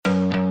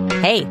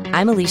Hey,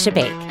 I'm Alicia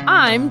Bake.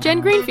 I'm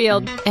Jen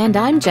Greenfield. And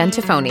I'm Jen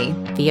Tafoni.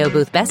 VO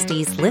Booth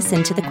Besties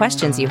listen to the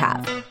questions you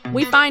have.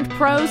 We find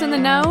pros in the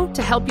know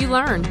to help you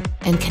learn.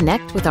 And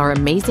connect with our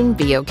amazing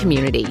VO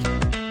community.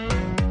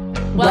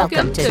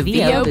 Welcome to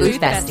VO Booth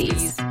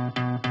Besties.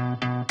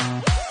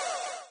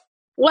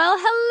 Well,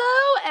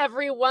 hello,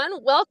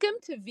 everyone. Welcome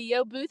to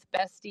VO Booth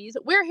Besties.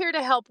 We're here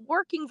to help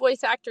working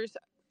voice actors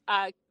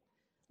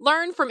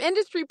learn from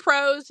industry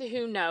pros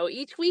who know.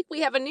 Each week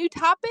we have a new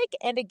topic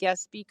and a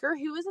guest speaker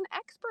who is an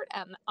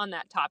expert on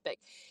that topic.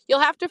 You'll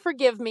have to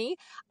forgive me.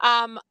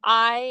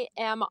 I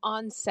am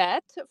on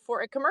set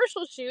for a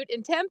commercial shoot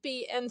in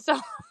Tempe, and so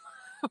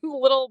I'm a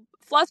little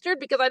flustered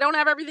because I don't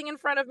have everything in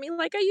front of me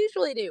like I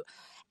usually do.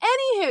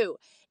 Anywho,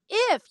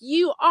 if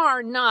you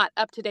are not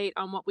up to date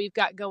on what we've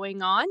got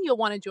going on, you'll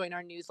want to join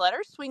our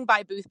newsletter. Swing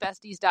by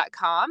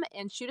boothbesties.com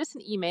and shoot us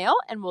an email,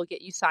 and we'll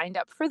get you signed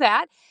up for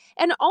that.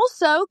 And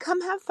also, come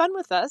have fun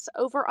with us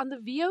over on the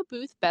VO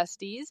Booth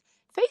Besties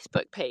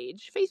Facebook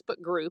page,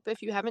 Facebook group,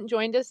 if you haven't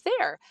joined us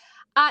there.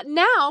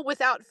 Now,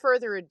 without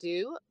further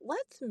ado,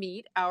 let's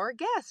meet our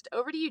guest.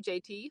 Over to you,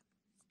 JT.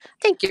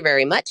 Thank you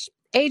very much.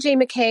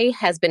 AJ McKay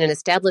has been an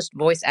established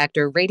voice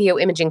actor, radio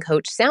imaging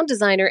coach, sound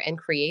designer, and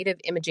creative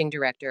imaging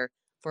director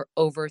for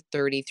over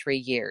 33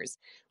 years,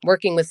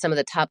 working with some of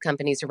the top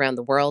companies around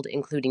the world,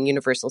 including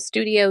Universal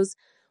Studios,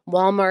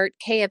 Walmart,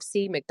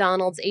 KFC,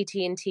 McDonald's,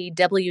 AT&T,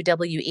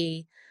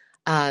 WWE,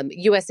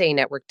 USA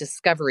Network,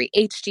 Discovery,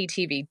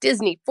 HGTV,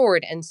 Disney,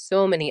 Ford, and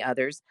so many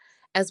others,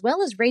 as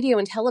well as radio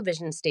and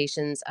television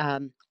stations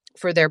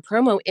for their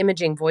promo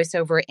imaging,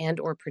 voiceover,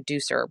 and or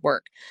producer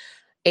work.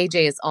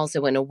 AJ is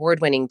also an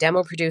award-winning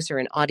demo producer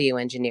and audio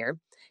engineer.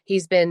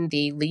 He's been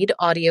the lead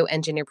audio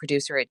engineer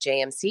producer at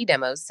JMC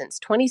Demos since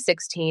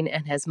 2016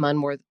 and has won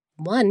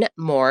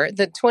more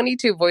than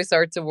 22 Voice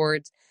Arts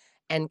Awards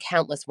and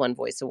countless One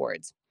Voice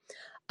Awards.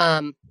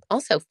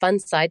 Also, fun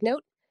side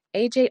note,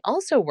 AJ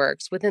also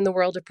works within the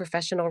world of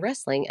professional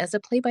wrestling as a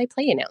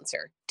play-by-play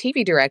announcer,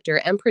 TV director,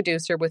 and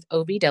producer with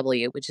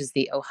OVW, which is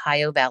the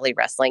Ohio Valley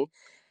Wrestling,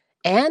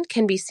 and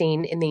can be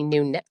seen in the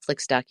new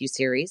Netflix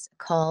docuseries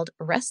called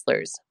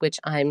Wrestlers, which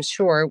I'm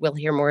sure we'll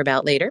hear more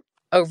about later.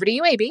 Over to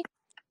you, AB.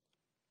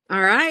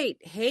 All right.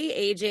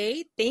 Hey,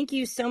 AJ. Thank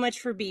you so much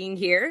for being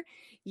here.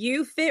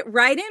 You fit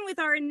right in with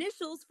our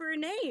initials for a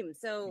name.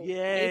 So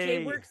Yay.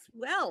 AJ works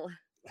well.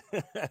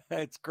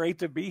 It's great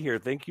to be here.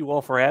 Thank you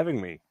all for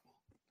having me.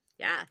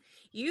 Yeah.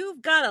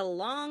 You've got a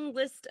long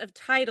list of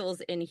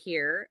titles in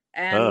here.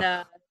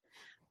 And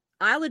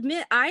I'll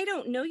admit, I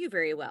don't know you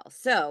very well.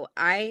 So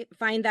I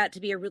find that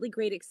to be a really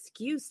great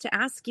excuse to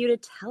ask you to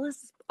tell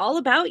us all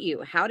about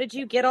you. How did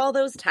you get all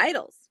those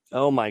titles?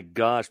 Oh my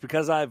gosh,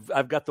 because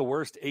I've got the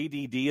worst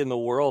ADD in the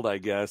world, I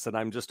guess, and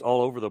I'm just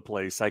all over the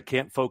place. I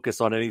can't focus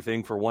on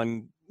anything for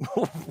one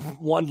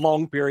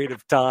long period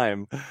of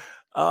time.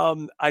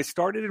 I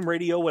started in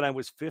radio when I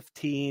was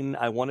 15.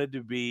 I wanted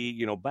to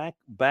be,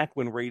 back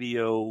when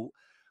radio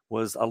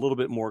was a little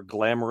bit more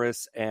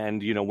glamorous,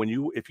 and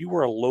if you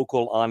were a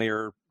local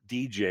on-air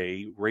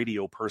DJ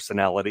radio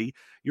personality,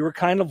 you were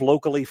kind of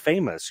locally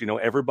famous.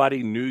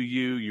 Everybody knew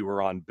you. You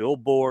were on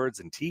billboards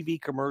and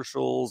TV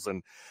commercials.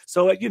 And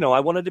so, I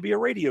wanted to be a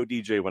radio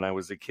DJ when I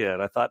was a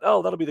kid. I thought,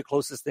 that'll be the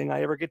closest thing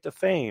I ever get to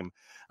fame.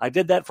 I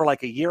did that for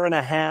like a year and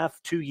a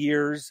half, 2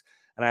 years.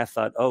 And I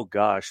thought, oh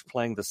gosh,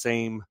 playing the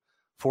same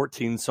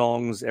 14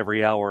 songs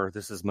every hour,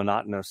 this is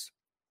monotonous.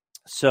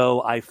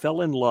 So I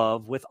fell in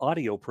love with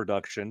audio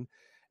production.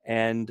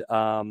 And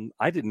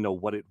I didn't know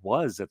what it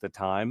was at the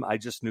time. I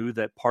just knew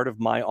that part of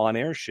my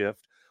on-air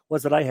shift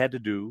was that I had to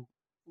do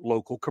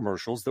local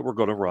commercials that were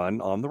going to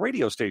run on the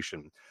radio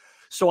station.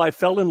 So I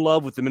fell in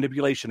love with the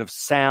manipulation of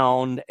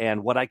sound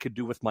and what I could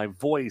do with my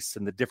voice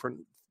and the different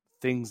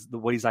things, the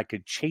ways I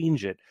could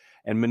change it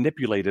and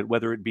manipulate it,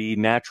 whether it be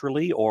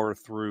naturally or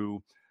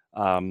through,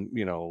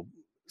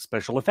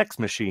 special effects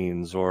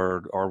machines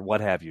or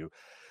what have you.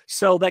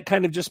 So that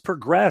kind of just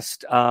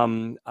progressed.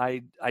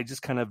 I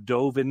just kind of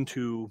dove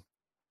into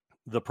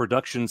the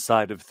production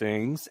side of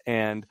things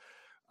and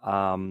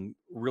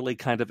really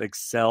kind of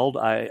excelled.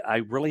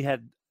 I really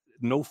had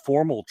no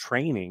formal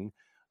training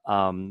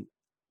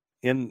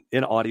in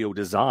audio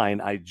design.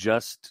 I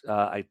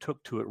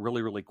took to it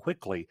really, really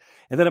quickly.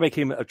 And then I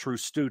became a true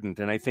student.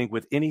 And I think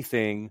with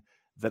anything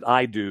that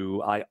I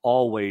do, I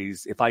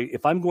always, if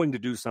I'm going to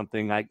do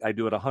something, I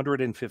do it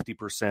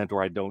 150%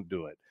 or I don't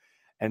do it.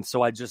 And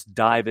so I just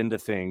dive into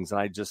things and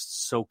I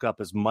just soak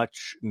up as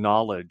much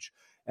knowledge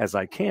as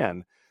I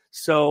can.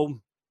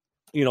 So,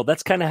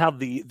 that's kind of how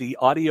the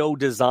audio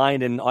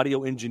design and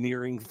audio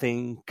engineering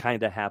thing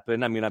kind of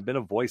happened. I mean, I've been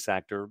a voice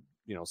actor,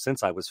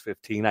 since I was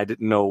 15. I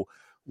didn't know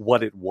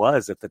what it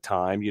was at the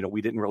time.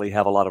 We didn't really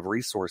have a lot of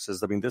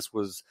resources. I mean, this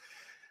was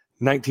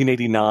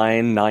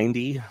 1989,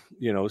 90,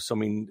 so I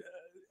mean,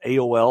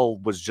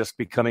 AOL was just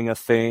becoming a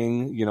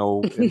thing, in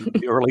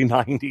the early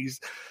 90s.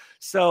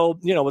 So,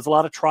 it was a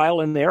lot of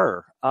trial and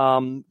error,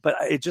 but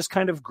it just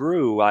kind of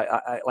grew.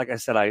 Like I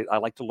said, I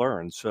like to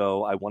learn.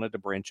 So I wanted to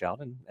branch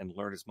out and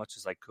learn as much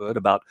as I could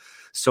about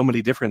so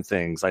many different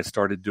things. I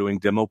started doing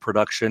demo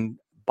production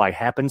by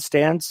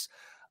happenstance.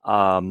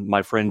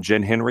 My friend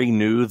Jen Henry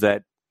knew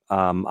that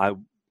I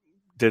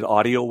did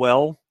audio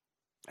well.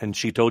 And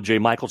she told Jay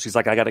Michael, she's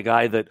like, I got a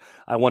guy that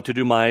I want to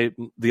do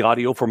the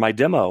audio for my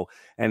demo.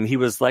 And he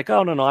was like,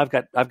 oh, no, I've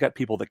got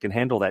people that can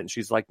handle that. And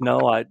she's like,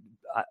 no,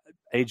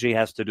 AJ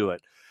has to do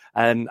it.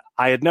 And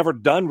I had never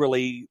done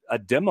really a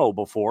demo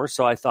before.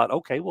 So I thought,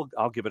 okay, well,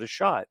 I'll give it a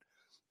shot.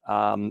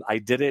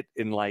 I did it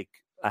in like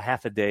a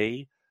half a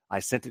day. I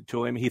sent it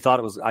to him. He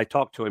thought I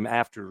talked to him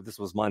after, this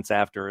was months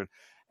after.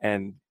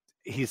 And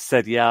he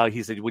said,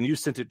 when you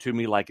sent it to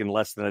me like in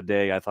less than a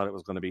day, I thought it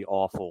was going to be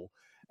awful.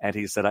 And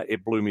he said,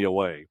 it blew me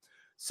away.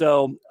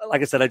 So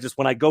like I said,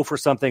 when I go for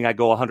something, I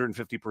go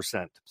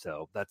 150%.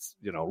 So that's,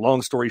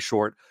 long story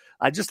short,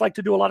 I just like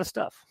to do a lot of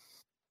stuff.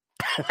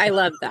 I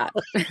love that.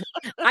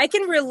 I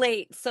can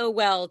relate so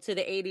well to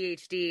the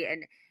ADHD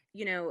and,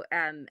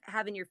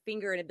 having your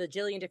finger in a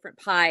bajillion different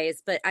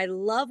pies. But I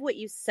love what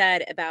you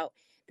said about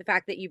the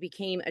fact that you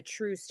became a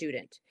true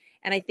student.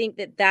 And I think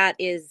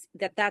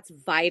that's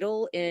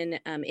vital in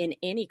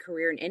any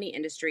career, in any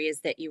industry,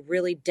 is that you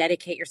really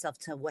dedicate yourself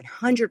to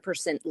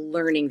 100%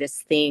 learning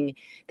this thing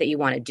that you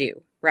want to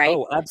do. Right.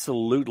 Oh,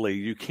 absolutely.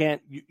 You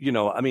can't,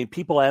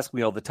 people ask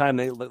me all the time,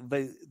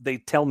 they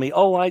tell me,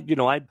 oh, I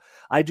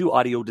do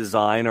audio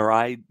design, or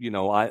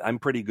I'm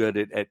pretty good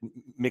at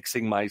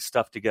mixing my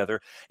stuff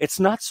together. It's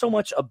not so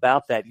much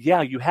about that.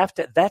 Yeah, you have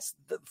to,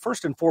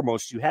 first and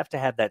foremost, you have to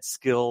have that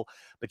skill,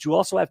 but you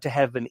also have to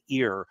have an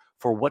ear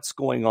for what's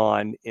going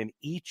on in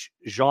each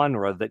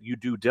genre that you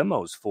do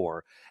demos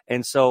for.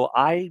 And so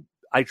I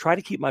try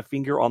to keep my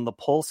finger on the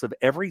pulse of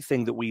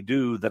everything that we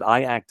do that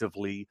I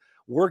actively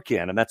work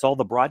in, and that's all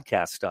the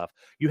broadcast stuff.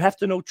 You have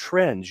to know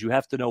trends. You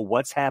have to know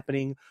what's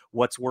happening,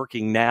 what's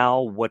working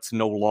now, what's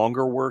no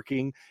longer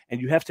working,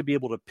 and you have to be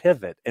able to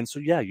pivot. And so,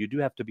 yeah, you do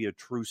have to be a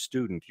true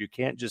student. You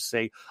can't just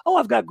say, oh,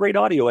 I've got great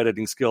audio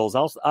editing skills,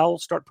 I'll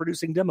start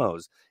producing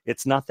demos.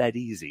 It's not that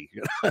easy,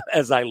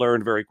 as I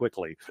learned very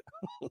quickly.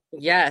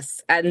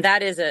 Yes, and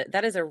that is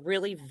a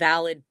really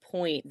valid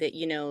point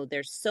that,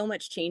 there's so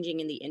much changing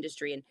in the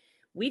industry, and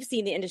we've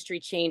seen the industry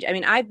change. I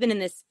mean, I've been in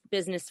this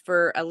business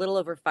for a little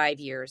over 5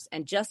 years,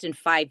 and just in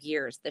 5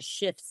 years, the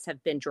shifts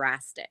have been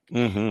drastic.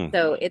 Mm-hmm.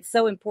 So it's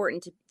so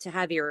important to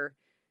have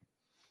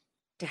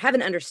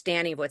an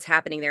understanding of what's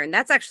happening there. And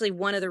that's actually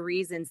one of the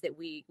reasons that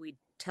we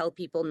tell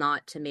people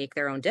not to make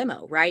their own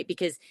demo, right?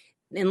 Because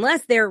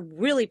unless they're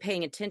really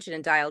paying attention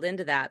and dialed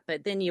into that,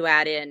 but then you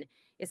add in,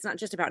 it's not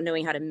just about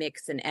knowing how to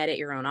mix and edit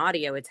your own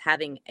audio. It's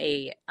having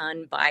a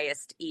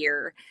unbiased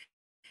ear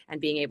and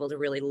being able to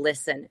really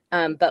listen.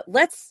 But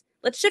let's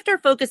shift our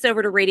focus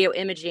over to radio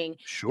imaging.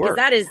 Sure. Because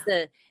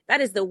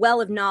that is the well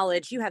of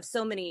knowledge. You have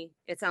so many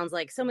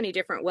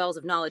different wells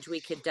of knowledge we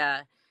could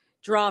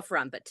draw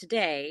from. But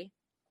today,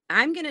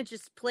 I'm going to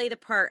just play the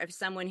part of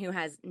someone who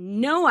has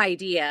no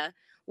idea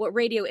what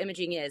radio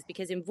imaging is.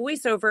 Because in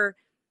voiceover,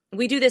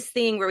 we do this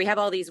thing where we have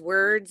all these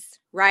words,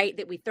 right,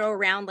 that we throw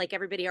around like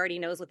everybody already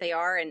knows what they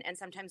are. And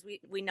sometimes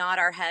we nod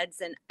our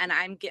heads. And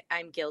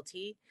I'm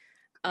guilty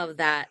of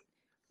that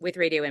with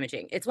radio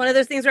imaging. It's one of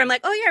those things where I'm like,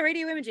 oh yeah,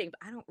 radio imaging,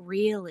 but I don't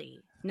really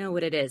know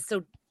what it is.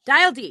 So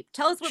dial deep.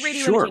 Tell us what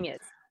radio imaging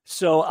is.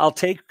 So I'll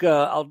take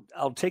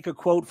a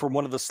quote from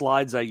one of the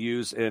slides I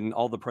use in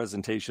all the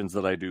presentations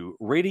that I do.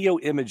 Radio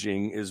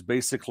imaging is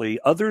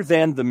basically, other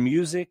than the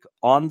music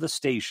on the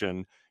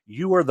station,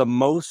 you are the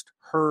most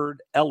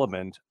heard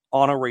element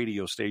on a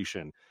radio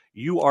station.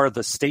 You are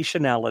the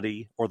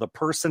stationality or the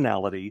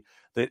personality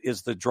that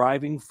is the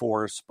driving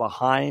force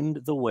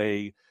behind the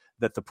way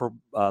that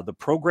the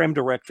program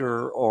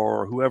director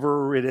or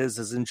whoever it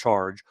is in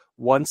charge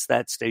wants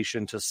that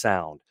station to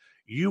sound.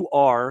 You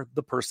are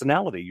the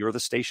personality. You're the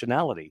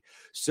stationality.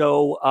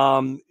 So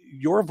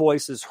your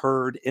voice is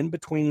heard in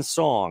between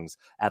songs,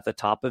 at the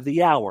top of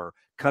the hour,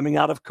 coming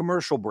out of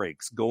commercial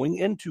breaks, going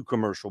into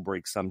commercial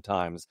breaks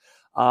sometimes.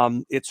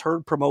 It's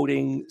heard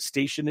promoting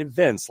station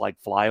events like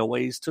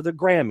flyaways to the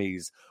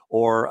Grammys,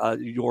 or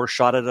you're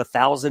shot at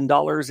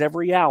 $1,000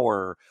 every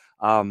hour.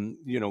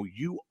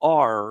 You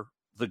are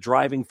the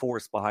driving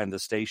force behind the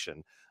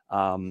station.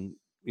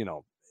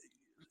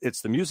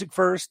 It's the music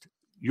first,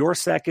 you're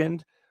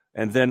second,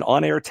 and then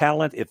on-air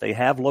talent if they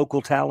have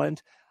local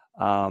talent.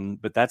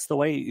 But that's the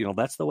way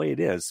it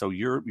is. So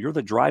you're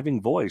the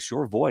driving voice.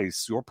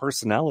 Your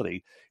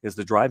personality is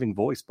the driving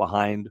voice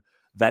behind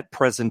that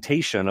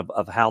presentation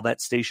of how that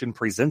station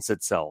presents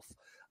itself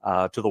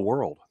to the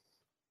world.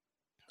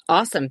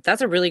 Awesome.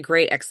 That's a really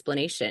great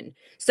explanation.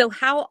 So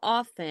how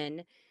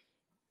often,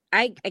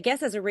 I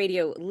guess as a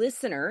radio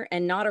listener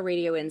and not a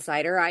radio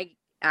insider,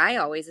 I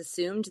always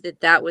assumed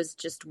that was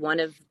just one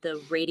of the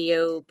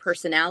radio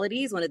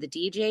personalities, one of the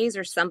DJs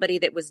or somebody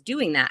that was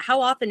doing that.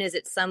 How often is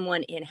it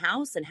someone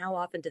in-house, and how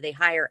often do they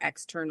hire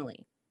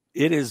externally?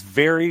 It is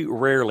very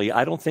rarely.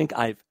 I don't think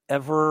I've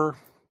ever...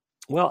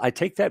 Well, I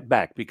take that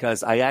back,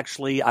 because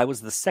I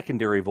was the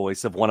secondary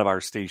voice of one of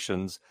our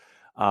stations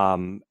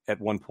at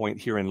one point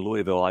here in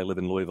Louisville. I live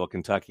in Louisville,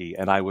 Kentucky,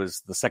 and I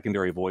was the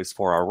secondary voice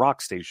for our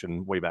rock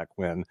station way back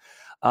when.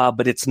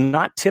 But it's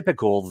not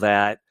typical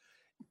that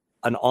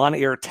an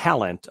on-air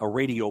talent, a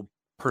radio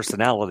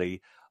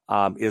personality,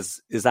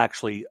 is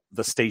actually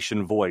the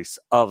station voice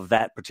of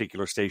that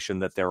particular station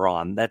that they're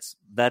on. That's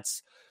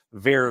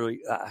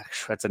very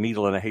that's a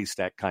needle in a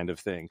haystack kind of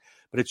thing.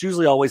 But it's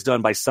usually always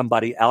done by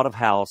somebody out of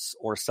house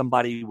or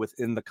somebody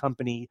within the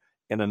company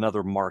in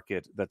another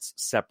market that's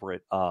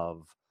separate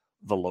of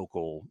the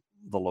local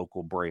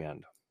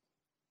brand.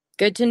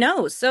 Good to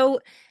know.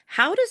 So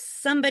how does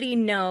somebody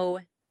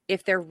know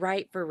if they're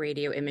right for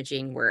radio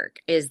imaging work?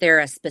 Is there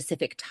a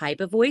specific type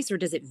of voice, or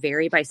does it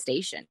vary by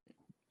station?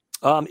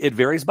 It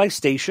varies by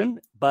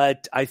station,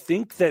 but I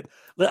think that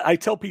I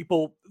tell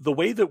people the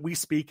way that we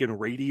speak in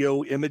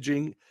radio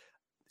imaging,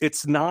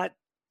 it's not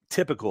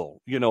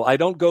typical. I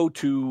don't go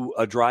to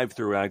a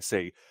drive-through and I'd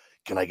say,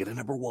 "Can I get a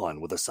number one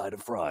with a side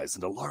of fries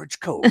and a large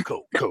Coke,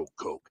 Coke, Coke,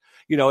 Coke?"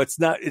 It's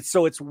not.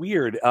 It's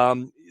weird.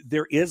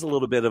 There is a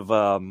little bit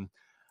of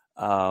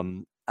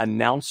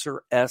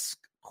announcer-esque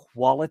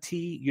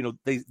quality.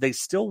 They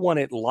still want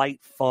it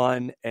light,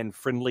 fun, and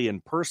friendly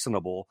and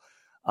personable.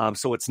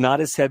 So it's not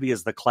as heavy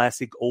as the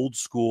classic old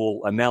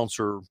school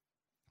announcer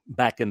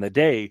back in the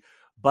day.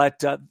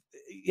 But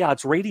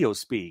it's radio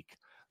speak.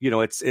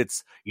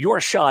 It's your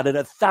shot at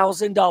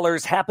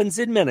 $1,000 happens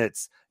in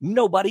minutes.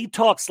 Nobody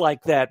talks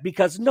like that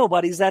because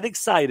nobody's that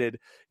excited.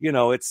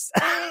 It's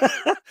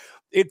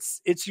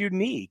it's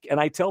unique. And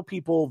I tell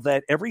people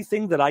that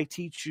everything that I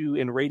teach you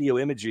in radio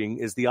imaging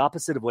is the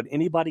opposite of what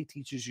anybody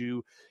teaches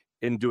you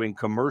in doing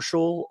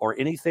commercial or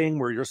anything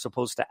where you're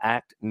supposed to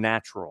act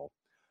natural.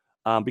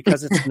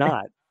 Because it's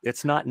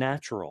not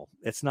natural.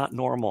 It's not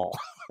normal.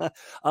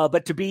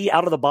 But to be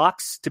out of the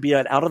box, to be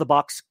an out of the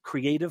box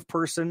creative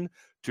person,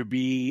 to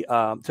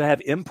have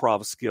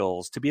improv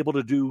skills, to be able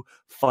to do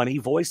funny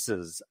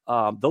voices,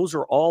 those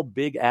are all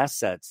big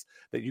assets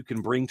that you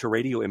can bring to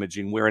radio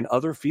imaging, where in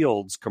other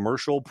fields,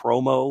 commercial,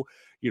 promo,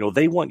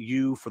 they want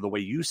you for the way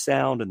you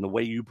sound and the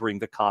way you bring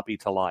the copy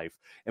to life.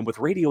 And with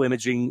radio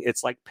imaging,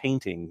 it's like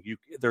painting.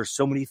 There's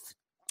so many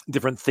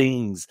different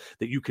things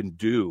that you can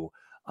do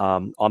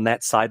on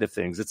that side of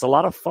things. It's a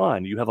lot of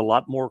fun. You have a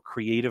lot more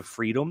creative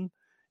freedom.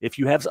 If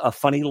you have a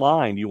funny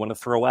line you want to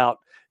throw out,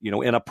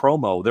 in a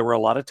promo, there were a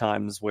lot of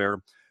times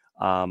where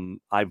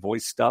I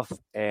voice stuff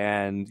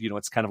and,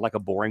 it's kind of like a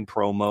boring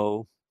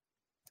promo,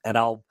 and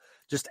I'll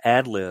just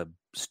ad lib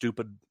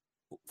stupid,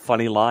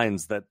 funny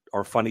lines that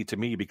are funny to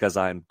me because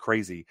I'm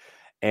crazy.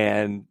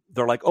 And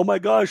they're like, "Oh my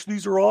gosh,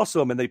 these are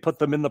awesome." And they put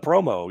them in the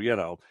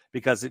promo,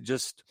 because it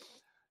just,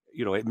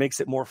 it makes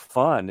it more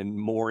fun and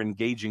more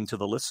engaging to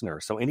the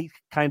listener. So any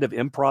kind of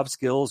improv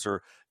skills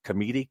or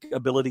comedic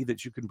ability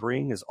that you can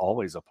bring is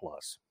always a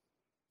plus.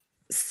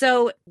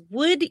 So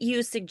would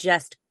you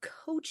suggest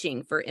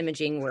coaching for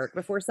imaging work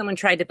before someone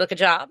tried to book a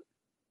job?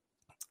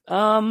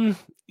 It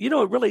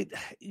really,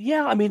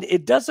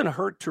 it doesn't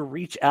hurt to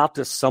reach out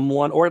to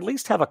someone or at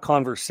least have a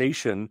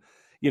conversation.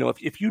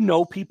 If you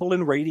know people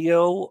in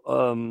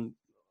radio,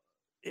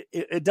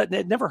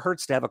 it never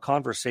hurts to have a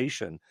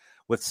conversation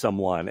with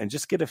someone and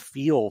just get a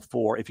feel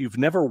for, if you've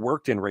never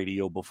worked in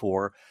radio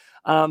before.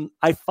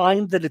 I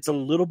find that it's a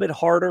little bit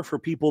harder for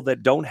people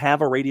that don't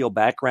have a radio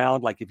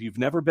background. Like if you've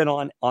never been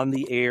on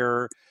the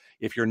air,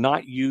 if you're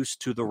not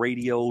used to the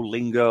radio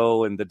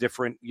lingo and the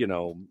different,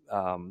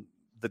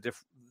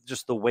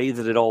 just the way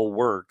that it all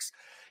works,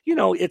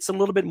 it's a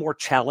little bit more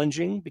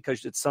challenging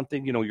because it's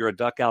something, you're a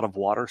duck out of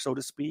water, so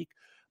to speak,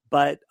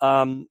 but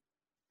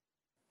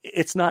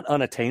it's not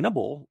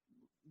unattainable.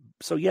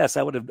 So yes,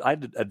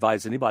 I'd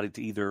advise anybody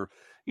to either,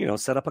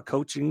 set up a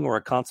coaching or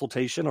a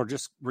consultation or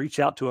just reach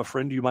out to a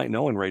friend you might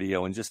know in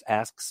radio and just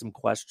ask some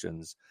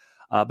questions.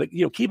 But,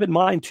 keep in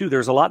mind too,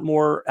 there's a lot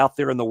more out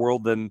there in the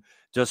world than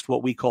just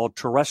what we call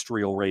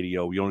terrestrial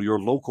radio, your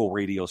local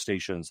radio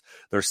stations.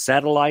 There's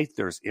satellite,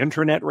 there's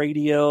internet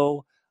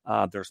radio,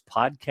 there's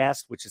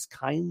podcast, which is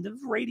kind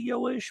of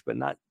radio-ish, but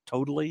not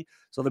totally.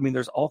 So,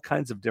 there's all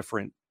kinds of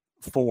different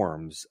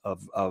forms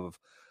of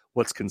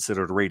what's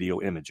considered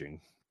radio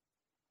imaging.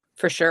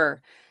 For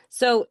sure.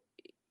 So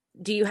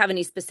do you have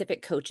any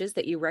specific coaches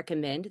that you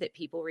recommend that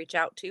people reach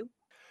out to?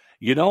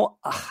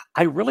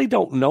 I really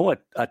don't know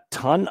a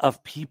ton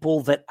of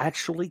people that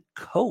actually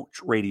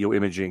coach radio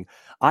imaging.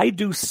 I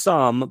do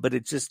some, but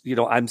it's just,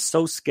 I'm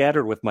so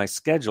scattered with my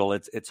schedule.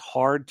 It's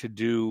hard to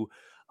do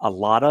a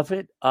lot of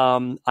it.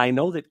 I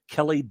know that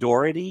Kelly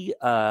Doherty,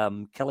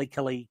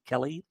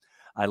 Kelly,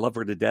 I love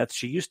her to death.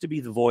 She used to be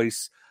the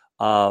voice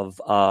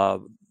of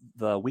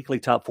the Weekly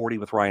Top 40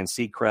 with Ryan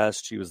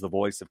Seacrest. She was the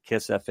voice of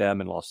Kiss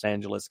FM in Los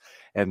Angeles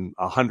and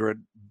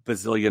 100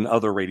 bazillion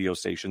other radio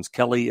stations.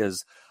 Kelly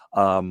is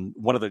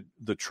one of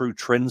the true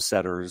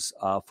trendsetters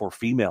for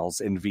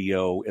females in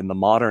VO in the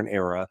modern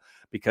era,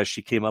 because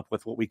she came up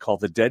with what we call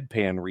the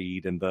deadpan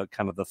read and the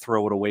kind of the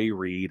throw it away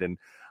read. And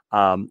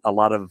a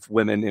lot of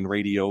women in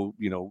radio,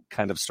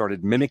 kind of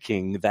started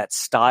mimicking that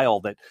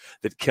style that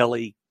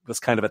Kelly was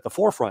kind of at the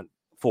forefront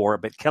for.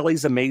 But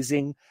Kelly's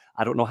amazing.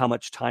 I don't know how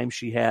much time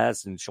she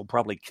has, and she'll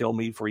probably kill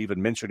me for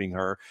even mentioning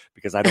her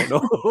because I don't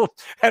know.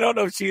 I don't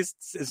know if she's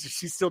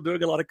still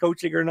doing a lot of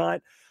coaching or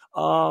not.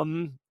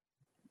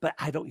 but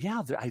I don't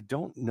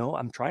know.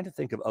 I'm trying to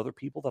think of other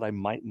people that I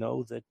might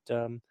know that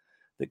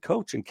that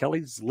coach, and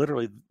Kelly's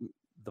literally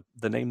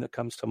the name that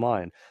comes to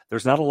mind.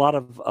 There's not a lot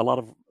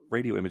of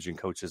radio imaging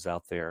coaches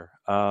out there.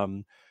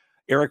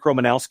 Eric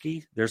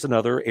Romanowski, there's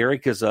another.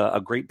 Eric is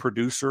a great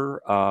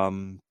producer,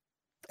 and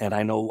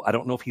I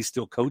don't know if he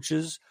still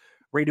coaches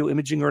radio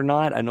imaging or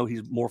not. I know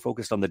he's more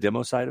focused on the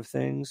demo side of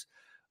things,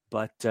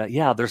 but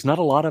there's not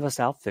a lot of us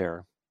out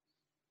there.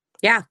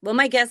 Yeah. Well,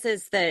 my guess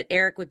is that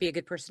Eric would be a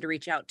good person to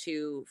reach out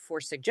to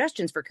for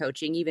suggestions for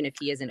coaching, even if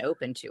he isn't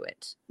open to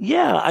it.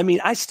 Yeah. I mean,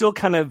 I still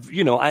kind of,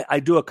 I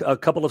do a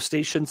couple of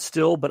stations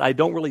still, but I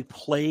don't really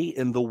play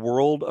in the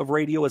world of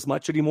radio as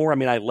much anymore. I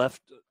mean, I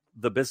left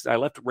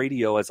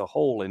radio as a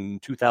whole in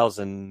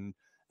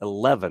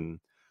 2011.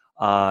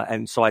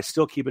 And so I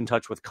still keep in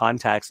touch with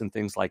contacts and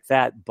things like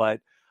that. But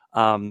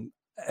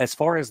as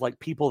far as like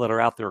people that are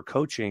out there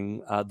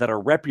coaching that are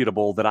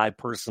reputable that I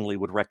personally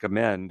would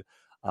recommend,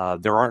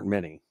 there aren't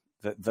many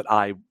that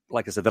I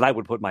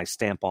would put my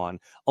stamp on,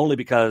 only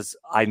because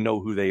I know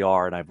who they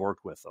are and I've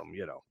worked with them,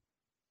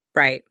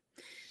 Right.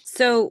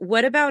 So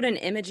what about an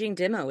imaging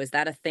demo? Is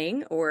that a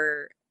thing,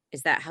 or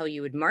is that how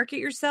you would market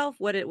yourself?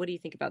 What do you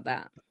think about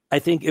that? I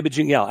think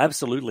imaging, yeah,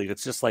 absolutely.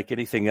 It's just like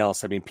anything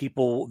else. I mean,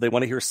 people, they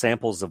want to hear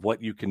samples of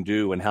what you can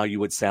do and how you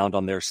would sound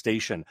on their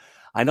station.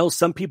 I know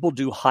some people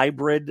do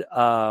hybrid.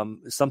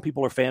 Some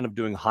people are a fan of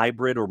doing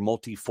hybrid or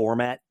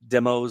multi-format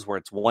demos where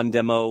it's one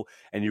demo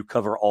and you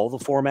cover all the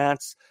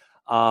formats.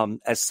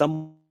 As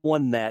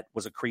someone that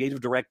was a creative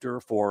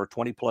director for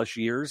 20 plus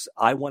years,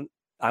 I want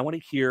to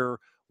hear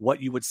what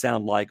you would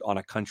sound like on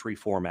a country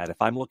format. If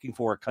I'm looking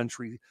for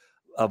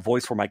a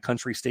voice for my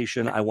country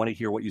station, I want to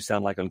hear what you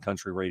sound like on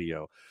country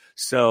radio.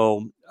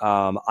 So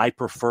I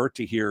prefer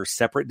to hear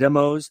separate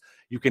demos.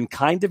 You can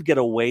kind of get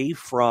away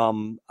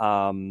from,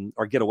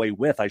 or get away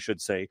with, I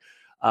should say,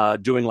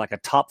 doing like a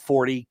top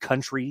 40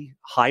 country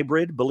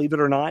hybrid, believe it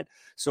or not.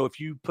 So if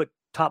you put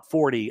top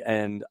 40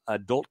 and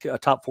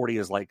top 40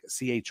 is like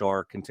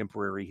CHR,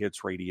 Contemporary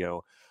Hits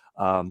Radio,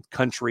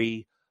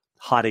 country,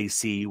 Hot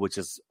AC, which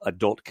is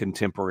adult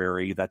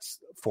contemporary. That's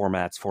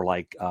formats for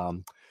like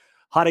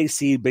Hot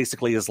AC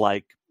basically is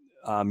like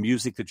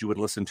music that you would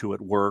listen to at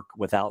work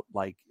without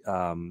like,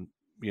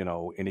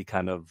 any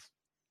kind of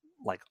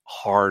like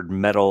hard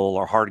metal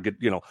or hard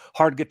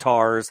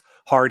guitars,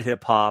 hard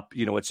hip hop.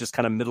 It's just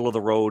kind of middle of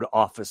the road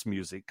office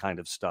music kind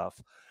of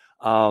stuff.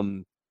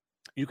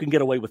 You can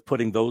get away with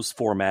putting those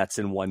formats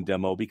in one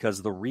demo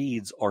because the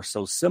reads are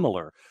so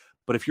similar.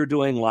 But if you're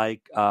doing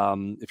like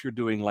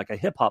a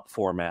hip hop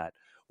format,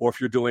 or if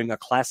you're doing a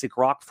classic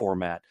rock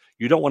format,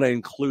 you don't want to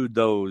include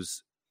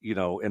those,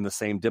 in the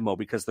same demo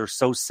because they're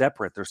so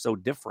separate. They're so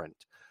different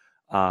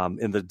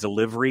in the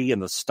delivery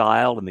and the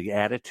style and the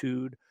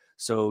attitude.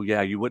 So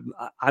yeah,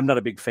 I'm not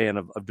a big fan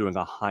of doing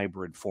a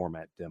hybrid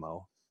format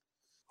demo.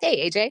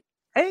 Hey, AJ.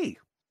 Hey.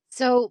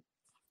 So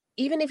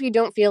even if you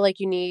don't feel like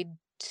you need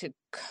to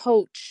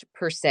coach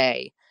per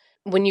se,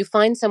 when you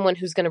find someone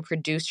who's going to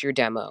produce your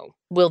demo,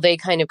 will they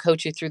kind of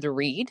coach you through the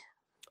read?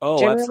 Oh,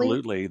 generally?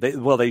 Absolutely.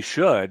 They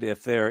should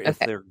if they're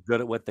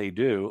good at what they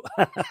do.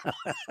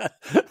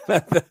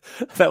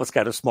 That was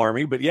kind of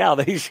smarmy, but yeah,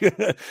 they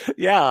should.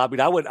 Yeah, I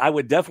mean, I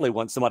would definitely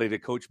want somebody to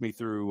coach me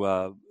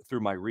through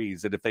my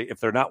reads, and if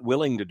they're not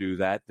willing to do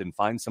that, then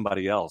find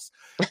somebody else,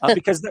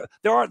 because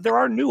there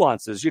are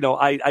nuances.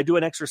 I do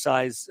an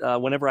exercise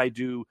whenever I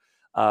do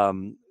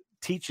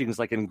teachings,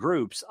 like in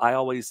groups.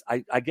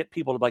 I get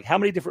people to be like, how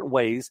many different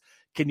ways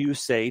can you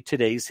say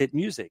today's hit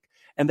music?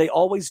 And they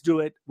always do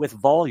it with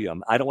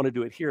volume. I don't want to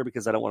do it here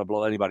because I don't want to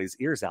blow anybody's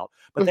ears out,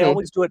 but they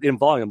always do it in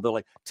volume. They're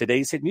like,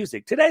 today's hit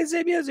music, today,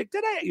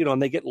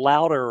 and they get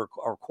louder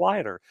or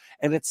quieter.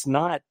 And it's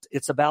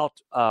about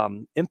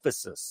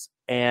emphasis.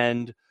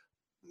 And,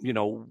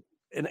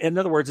 in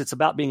other words, it's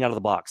about being out of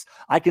the box.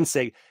 I can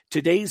say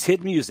today's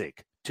hit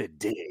music,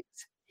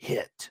 today's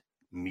hit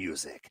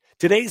music,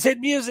 today's hit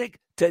music,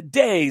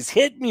 today's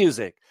hit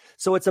music.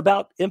 So it's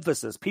about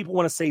emphasis. People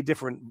want to say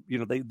different,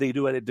 they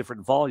do it at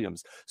different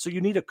volumes. So you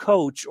need a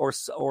coach or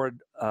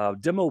a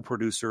demo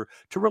producer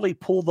to really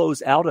pull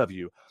those out of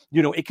you.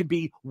 It could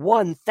be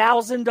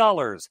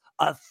 $1,000,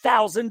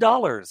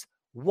 $1,000,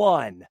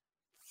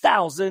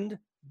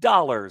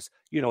 $1,000.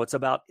 It's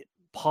about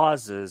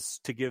pauses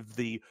to give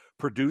the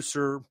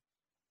producer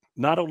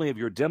not only of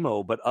your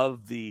demo, but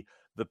of the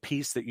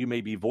piece that you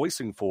may be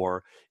voicing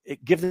for.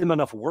 It gives them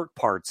enough work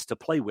parts to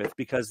play with,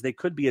 because they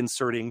could be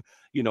inserting,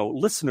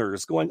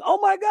 listeners going, oh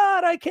my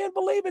God, I can't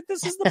believe it.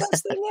 This is the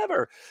best thing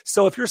ever.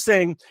 So if you're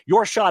saying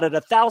your shot at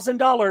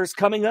 $1,000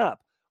 coming up,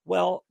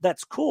 well,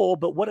 that's cool.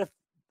 But what if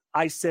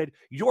I said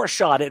your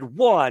shot at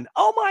 $1,000?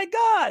 Oh my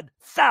God,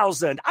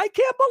 1,000. I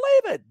can't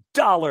believe it.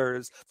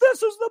 Dollars.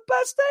 This is the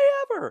best day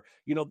ever.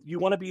 You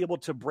want to be able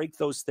to break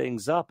those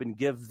things up and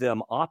give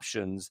them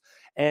options.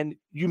 And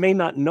you may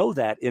not know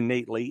that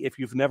innately if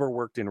you've never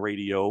worked in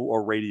radio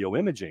or radio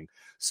imaging.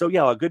 So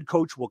yeah, a good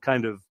coach will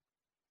kind of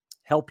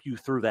help you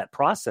through that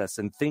process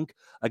and think,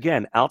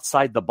 again,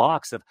 outside the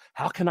box of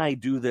how can I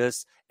do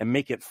this and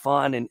make it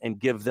fun and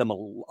give them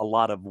a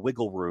lot of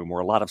wiggle room or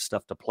a lot of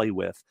stuff to play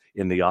with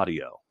in the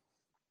audio.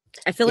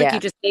 I feel like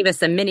you just gave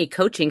us a mini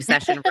coaching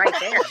session right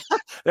there.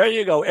 There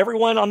you go.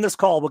 Everyone on this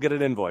call will get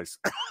an invoice.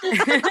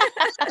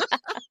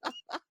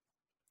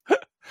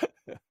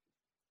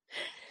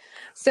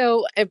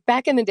 So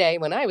back in the day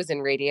when I was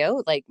in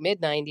radio, like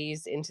mid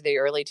 90s into the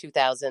early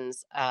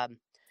 2000s,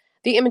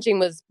 the imaging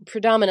was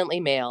predominantly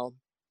male,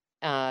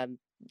 an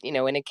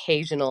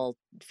occasional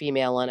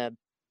female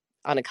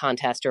on a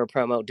contest or a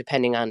promo,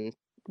 depending on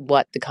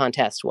what the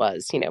contest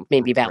was,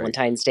 maybe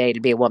Valentine's Day to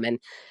be a woman.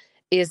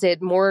 Is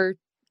it more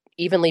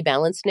evenly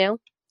balanced now?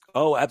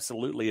 Oh,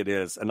 absolutely it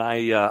is. And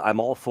I'm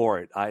all for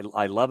it.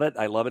 I love it.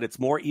 I love it. It's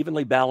more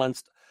evenly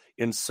balanced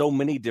in so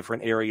many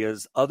different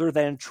areas other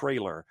than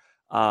trailer.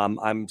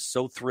 I'm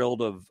so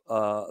thrilled of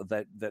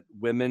that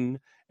women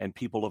and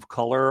people of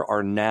color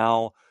are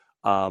now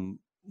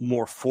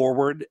more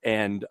forward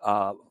and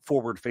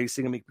forward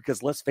facing. I mean,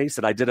 because let's face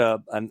it, I did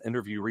an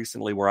interview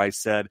recently where I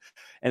said,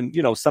 and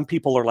some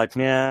people are like,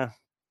 nah,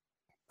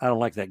 I don't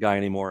like that guy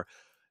anymore.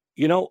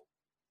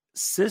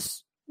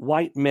 Cis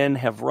white men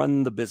have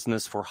run the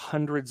business for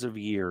hundreds of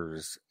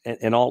years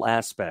in all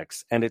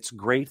aspects, and it's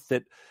great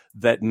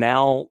that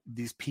now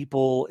these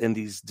people in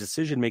these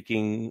decision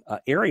making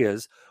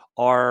areas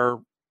are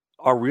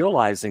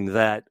realizing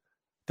that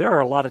there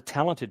are a lot of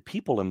talented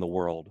people in the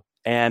world.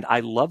 And I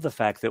love the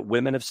fact that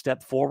women have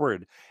stepped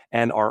forward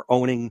and are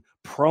owning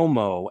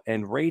promo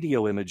and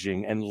radio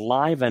imaging and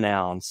live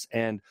announce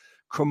and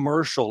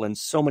commercial and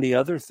so many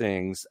other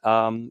things.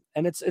 And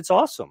it's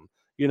awesome.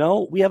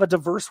 We have a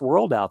diverse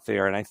world out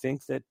there. And I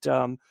think that,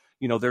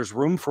 there's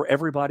room for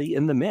everybody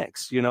in the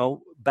mix.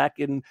 Back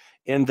in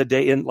the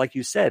day, like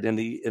you said, in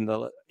the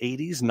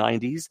 80s,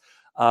 90s,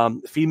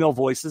 female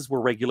voices were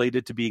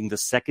regulated to being the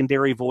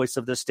secondary voice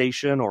of the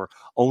station or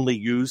only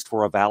used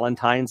for a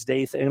Valentine's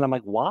Day thing. And I'm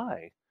like,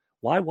 why?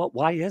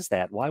 Why is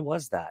that? Why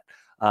was that?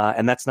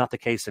 And that's not the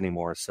case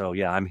anymore. So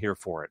yeah, I'm here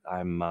for it.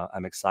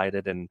 I'm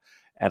excited. And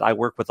I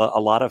work with a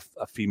lot of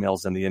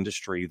females in the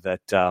industry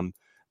that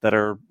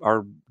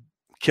are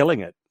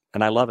killing it.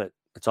 And I love it.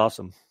 It's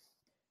awesome.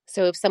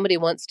 So if somebody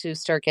wants to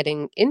start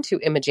getting into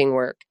imaging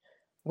work,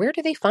 where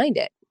do they find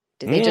it?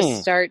 Do they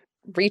just start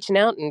reaching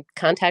out and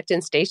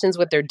contacting stations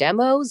with their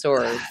demos,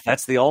 or?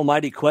 That's the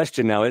almighty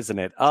question now, isn't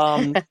it?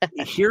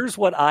 Here's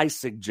what I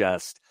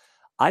suggest.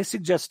 I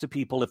suggest to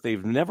people, if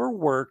they've never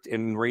worked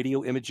in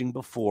radio imaging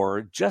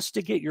before, just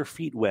to get your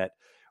feet wet,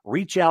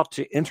 reach out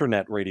to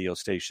internet radio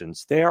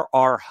stations. There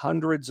are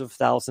hundreds of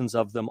thousands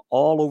of them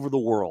all over the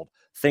world.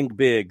 Think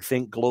big,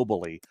 think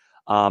globally.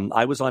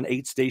 I was on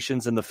 8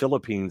 stations in the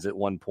Philippines at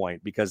one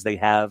point because they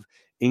have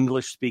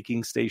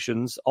English-speaking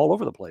stations all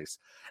over the place.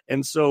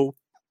 And so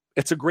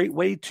it's a great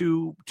way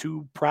to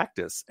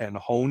practice and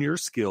hone your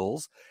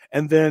skills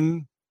and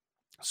then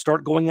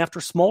start going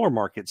after smaller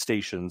market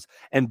stations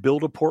and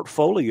build a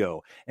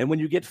portfolio. And when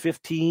you get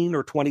 15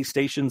 or 20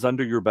 stations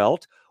under your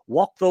belt,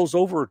 walk those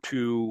over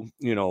to,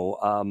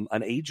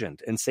 an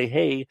agent and say,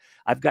 hey,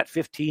 I've got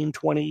 15,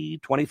 20,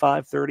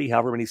 25, 30,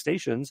 however many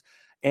stations.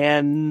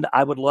 And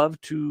I would love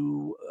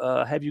to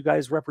have you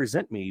guys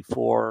represent me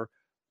for,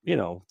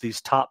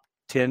 these top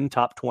 10,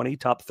 top 20,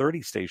 top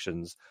 30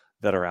 stations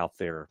that are out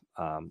there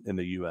in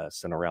the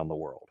U.S. and around the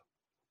world.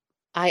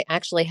 I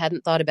actually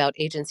hadn't thought about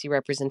agency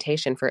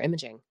representation for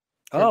imaging.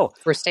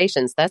 For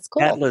stations. That's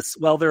cool. Atlas.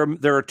 Well,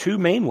 there are 2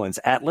 main ones,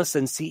 Atlas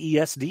and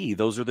CESD.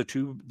 Those are the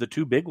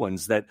two big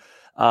ones that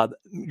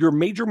your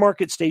major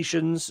market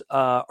stations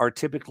are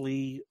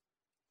typically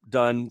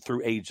done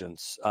through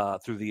agents,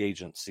 through the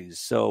agencies.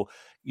 So,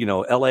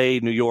 LA,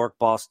 New York,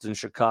 Boston,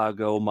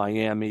 Chicago,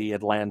 Miami,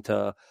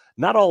 Atlanta,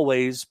 not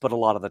always, but a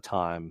lot of the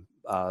time,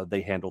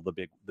 they handle the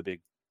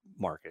big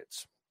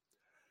markets.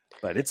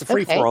 But it's a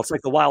free for all. It's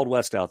like the Wild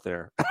West out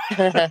there.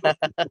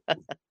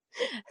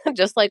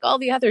 Just like all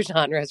the other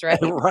genres, right?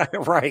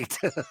 Right.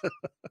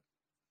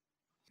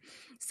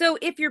 So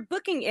if you're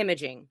booking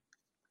imaging,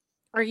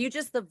 are you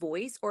just the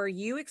voice, or are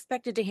you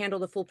expected to handle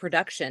the full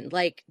production?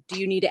 Like, do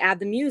you need to add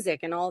the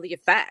music and all the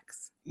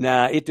effects?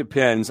 Nah, it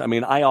depends. I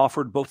mean, I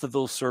offered both of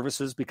those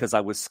services because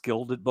I was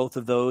skilled at both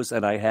of those,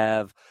 and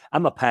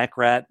I'm a pack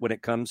rat when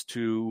it comes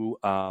to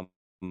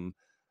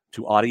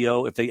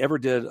audio. If they ever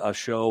did a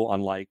show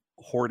on like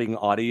hoarding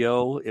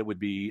audio,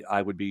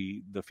 I would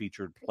be the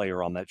featured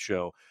player on that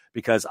show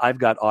because I've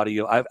got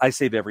audio. I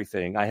save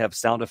everything. I have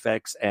sound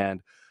effects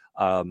and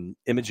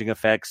imaging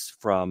effects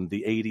from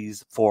the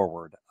 80s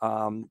forward.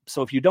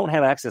 So if you don't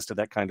have access to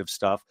that kind of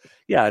stuff,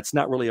 yeah, it's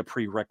not really a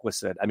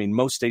prerequisite. I mean,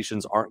 most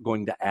stations aren't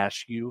going to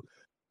ask you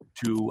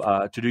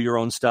to do your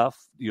own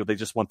stuff. They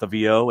just want the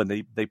VO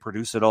and they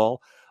produce it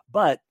all.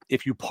 But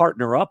if you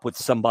partner up with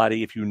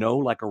somebody, if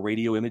like a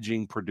radio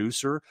imaging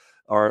producer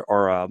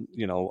or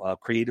a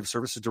creative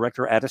services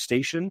director at a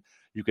station,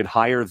 you could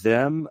hire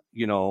them,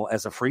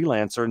 as a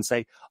freelancer and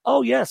say,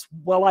 oh yes,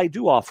 well, I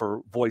do offer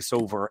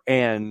voiceover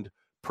and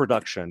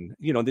production,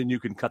 then you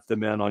can cut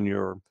them in on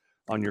your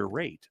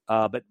rate.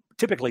 But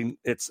typically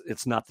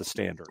it's not the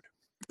standard.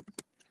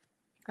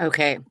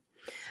 Okay.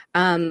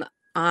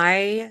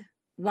 I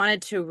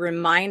wanted to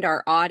remind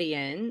our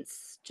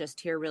audience just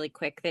here really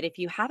quick that if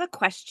you have a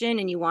question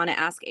and you want to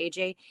ask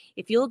AJ,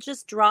 if you'll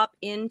just drop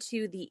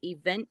into the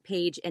event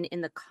page and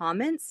in the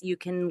comments, you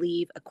can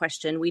leave a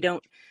question. We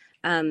don't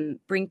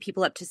bring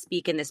people up to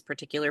speak in this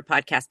particular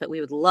podcast, but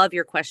we would love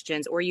your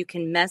questions, or you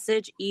can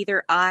message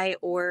either I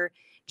or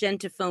Jen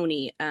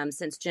Tafoni.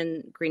 Since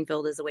Jen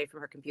Greenfield is away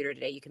from her computer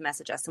today, you can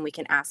message us and we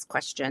can ask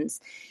questions.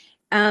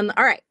 All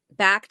right,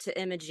 back to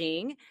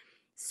imaging.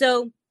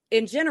 So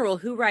in general,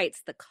 who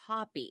writes the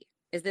copy?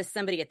 Is this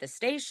somebody at the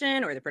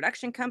station or the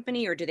production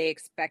company, or do they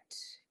expect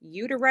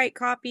you to write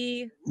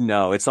copy?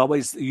 No, it's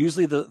always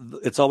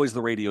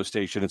the radio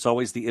station. It's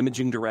always the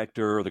imaging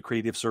director, the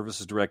creative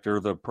services director,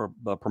 the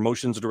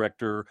promotions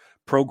director,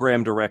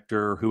 program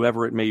director,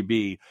 whoever it may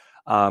be.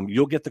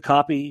 You'll get the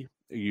copy,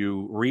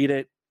 you read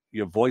it,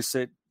 you voice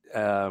it,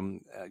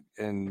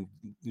 and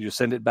you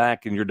send it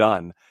back, and you're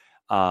done.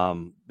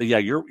 But yeah,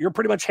 you're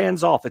pretty much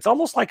hands off. It's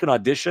almost like an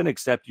audition,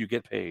 except you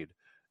get paid.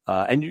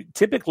 And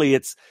typically,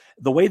 it's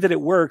the way that it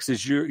works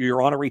is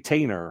you're on a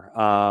retainer.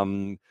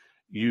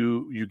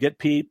 You get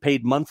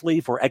paid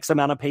monthly for X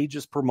amount of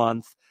pages per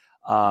month,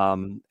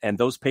 and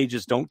those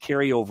pages don't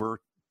carry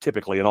over.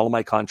 Typically, in all of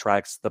my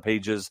contracts, the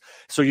pages.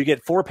 So you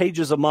get 4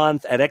 pages a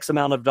month at X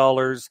amount of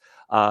dollars.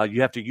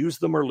 You have to use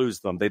them or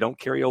lose them. They don't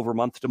carry over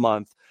month to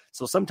month.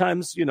 So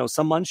sometimes,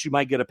 some months you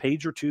might get a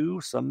page or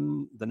two.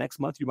 The next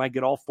month you might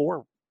get all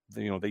 4.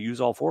 They use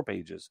all 4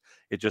 pages.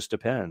 It just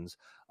depends.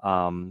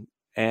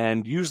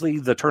 And usually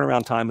the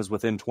turnaround time is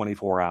within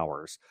 24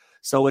 hours.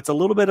 So it's a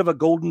little bit of a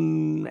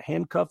golden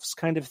handcuffs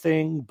kind of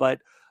thing, but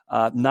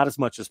not as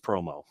much as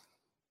promo.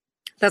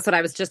 That's what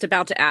I was just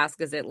about to ask.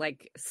 Is it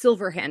like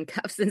silver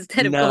handcuffs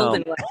instead of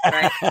golden ones,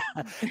 right?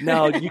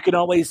 No, you can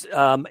always,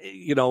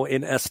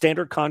 in a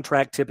standard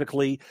contract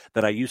typically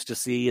that I used to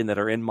see and that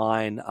are in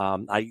mine,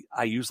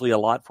 I usually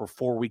allot for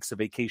 4 weeks of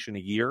vacation a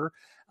year.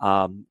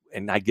 And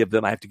I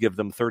have to give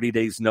them 30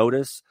 days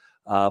notice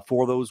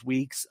for those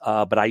weeks.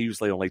 But I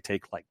usually only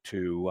take like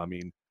 2. I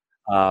mean,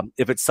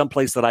 if it's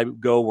someplace that I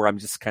go where I'm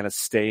just kind of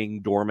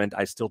staying dormant,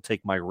 I still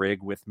take my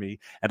rig with me,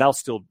 and I'll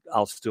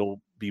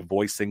still be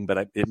voicing,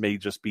 but it may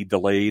just be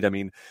delayed. I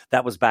mean,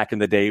 that was back in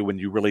the day when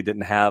you really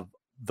didn't have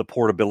the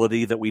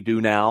portability that we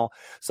do now.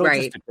 So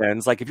It just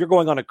depends. Like if you're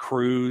going on a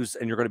cruise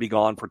and you're going to be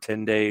gone for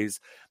 10 days,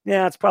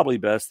 yeah, it's probably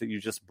best that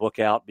you just book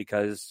out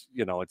because,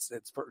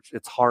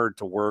 it's hard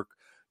to work,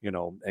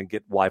 and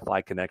get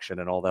Wi-Fi connection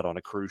and all that on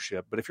a cruise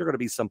ship. But if you're going to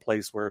be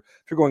someplace where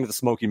if you're going to the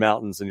Smoky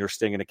Mountains and you're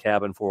staying in a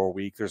cabin for a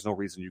week, there's no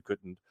reason you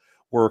couldn't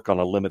work on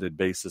a limited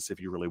basis if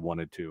you really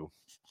wanted to.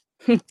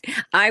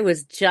 I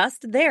was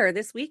just there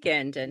this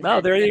weekend, and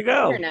there you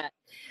go.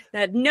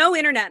 Had no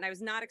internet, and I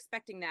was not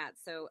expecting that.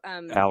 So,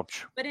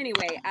 ouch. But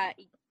anyway,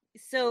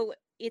 so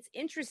it's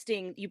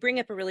interesting. You bring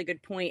up a really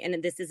good point, and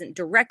this isn't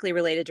directly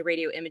related to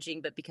radio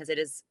imaging, but because it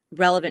is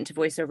relevant to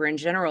voiceover in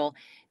general,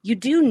 you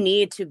do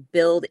need to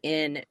build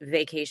in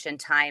vacation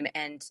time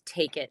and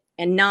take it,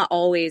 and not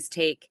always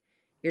take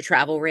your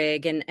travel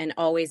rig and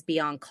always be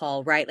on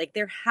call, right? Like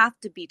there have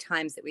to be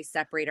times that we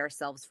separate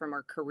ourselves from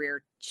our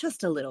career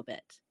just a little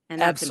bit.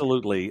 And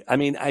absolutely. I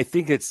mean, I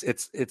think it's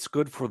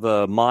good for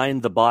the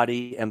mind, the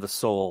body, and the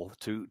soul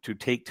to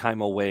take time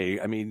away.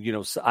 I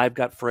mean, I've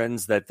got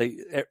friends that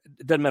it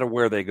doesn't matter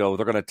where they go,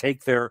 they're going to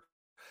take their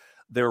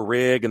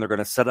rig and they're going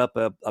to set up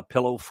a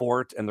pillow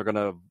fort and they're going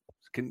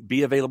to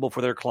be available for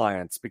their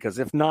clients, because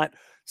if not,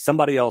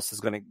 somebody else is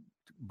going to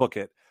book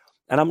it.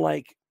 And I'm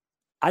like,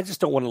 I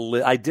just don't want to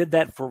live. I did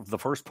that for the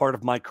first part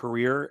of my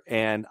career,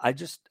 and I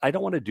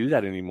don't want to do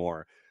that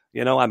anymore.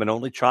 I'm an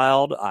only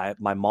child.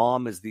 My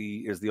mom is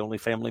the only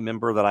family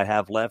member that I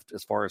have left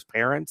as far as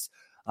parents.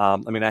 I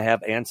mean, I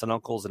have aunts and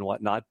uncles and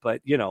whatnot, but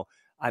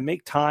I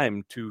make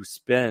time to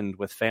spend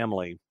with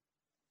family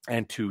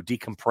and to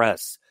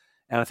decompress.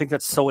 And I think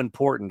that's so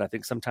important. I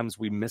think sometimes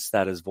we miss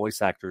that as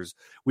voice actors.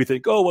 We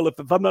think, oh, well,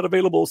 if I'm not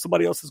available,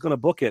 somebody else is going to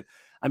book it.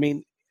 I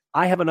mean,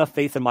 I have enough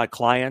faith in my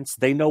clients.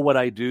 They know what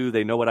I do.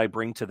 They know what I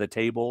bring to the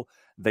table.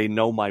 They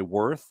know my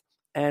worth.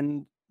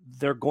 And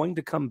they're going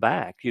to come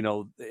back,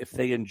 if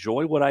they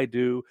enjoy what I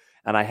do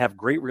and I have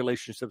great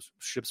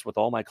relationships with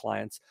all my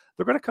clients,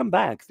 they're going to come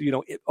back.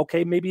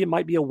 Okay, maybe it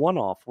might be a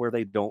one-off where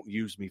they don't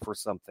use me for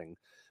something,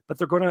 but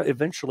they're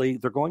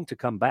going to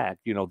come back.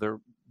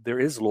 There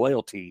is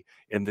loyalty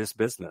in this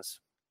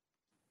business.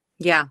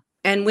 Yeah.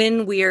 And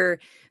when we're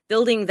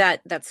building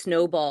that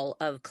snowball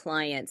of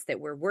clients that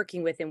we're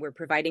working with and we're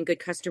providing good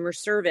customer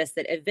service,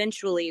 that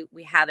eventually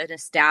we have an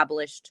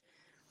established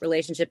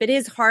relationship. It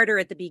is harder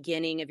at the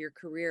beginning of your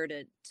career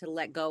to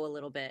let go a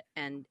little bit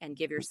and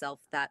give yourself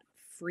that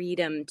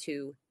freedom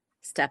to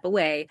step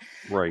away.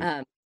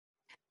 Right.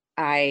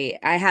 I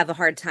have a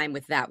hard time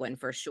with that one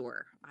for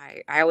sure.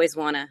 I always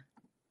want to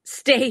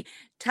stay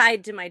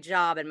tied to my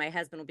job, and my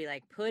husband will be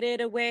like, put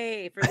it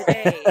away for the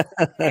day.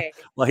 Okay.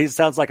 Well, he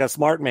sounds like a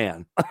smart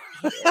man.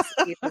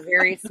 He's a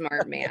very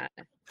smart man.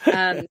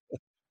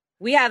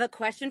 We have a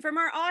question from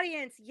our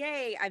audience.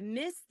 Yay. I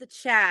missed the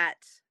chat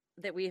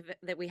that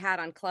we had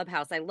on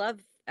Clubhouse. I love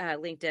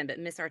LinkedIn, but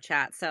miss our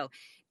chat. So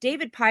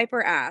David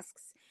Piper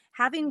asks,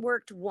 having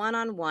worked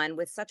one-on-one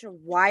with such a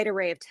wide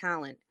array of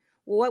talent,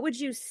 what would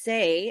you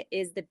say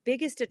is the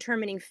biggest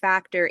determining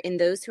factor in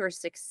those who are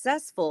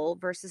successful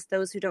versus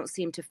those who don't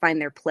seem to find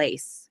their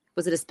place?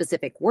 Was it a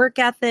specific work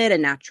ethic, a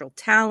natural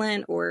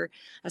talent, or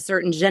a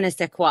certain je ne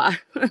sais quoi?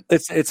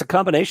 It's a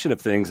combination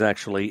of things,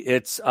 actually.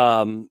 It's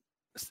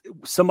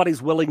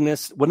somebody's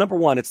willingness. Well, number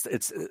one, it's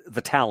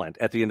the talent.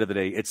 At the end of the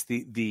day, it's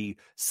the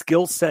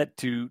skill set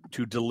to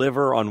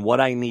deliver on what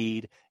I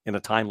need in a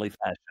timely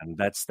fashion.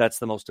 That's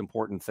the most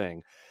important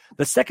thing.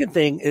 The second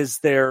thing is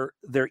their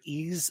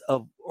ease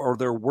of, or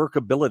their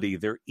workability,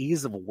 their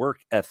ease of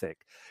work ethic.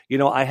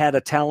 I had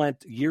a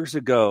talent years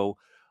ago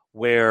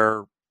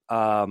where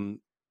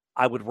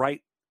I would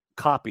write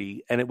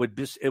copy, and it would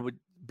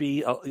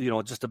be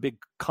just a big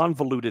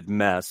convoluted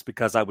mess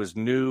because I was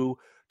new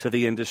to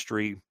the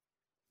industry.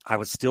 I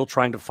was still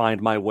trying to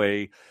find my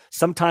way.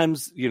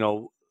 Sometimes,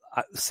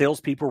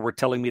 salespeople were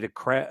telling me to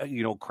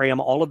cram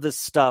all of this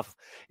stuff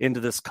into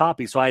this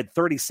copy. So I had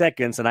 30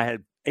 seconds and I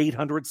had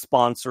 800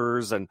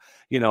 sponsors, and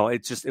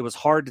it was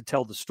hard to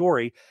tell the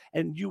story.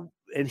 And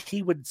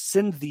he would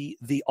send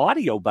the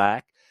audio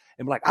back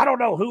and be like, I don't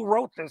know who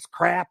wrote this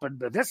crap, and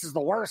this is the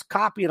worst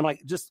copy. And I'm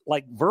like, just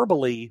like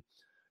verbally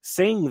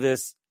saying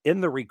this in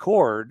the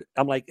record,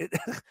 I'm like,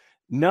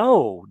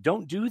 no,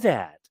 don't do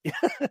that.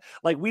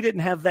 Like, we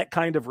didn't have that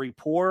kind of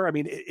rapport. I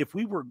mean, if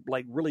we were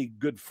like really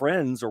good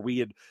friends, or we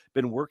had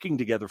been working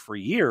together for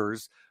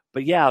years,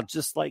 but yeah,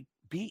 just like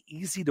be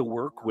easy to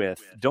work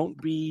with. Don't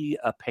be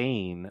a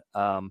pain.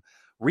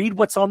 Read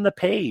what's on the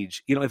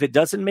page. If it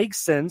doesn't make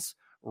sense,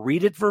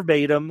 read it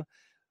verbatim,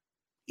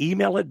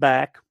 email it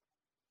back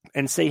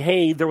and say,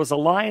 hey, there was a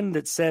line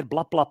that said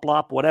blah, blah,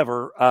 blah,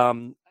 whatever.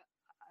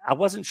 I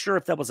wasn't sure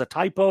if that was a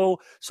typo,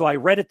 so I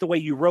read it the way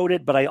you wrote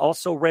it, but I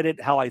also read it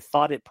how I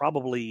thought it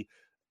probably,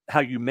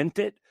 how you meant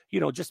it.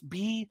 Just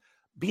be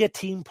a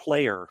team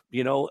player,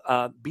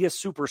 be a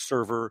super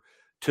server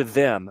to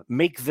them,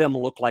 make them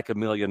look like $1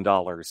 million,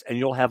 and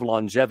you'll have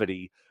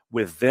longevity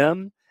with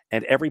them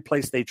and every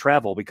place they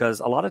travel. Because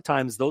a lot of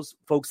times those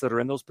folks that are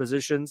in those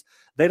positions,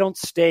 they don't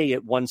stay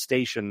at one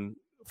station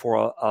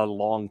for a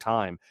long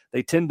time.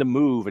 They tend to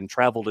move and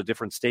travel to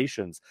different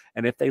stations.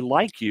 And if they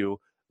like you,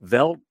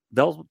 they'll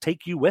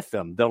take you with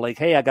them. They're like,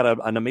 hey, I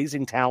got an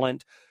amazing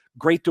talent,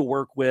 great to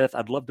work with.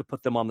 I'd love to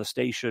put them on the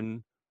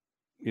station.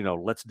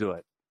 Let's do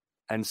it.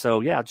 And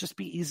so, yeah, just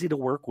be easy to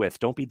work with.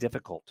 Don't be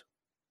difficult.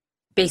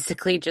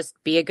 Basically, just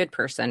be a good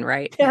person,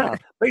 right? Yeah.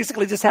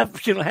 Basically, just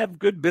have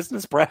good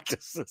business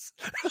practices.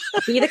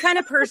 Be the kind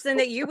of person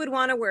that you would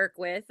want to work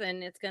with,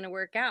 and it's going to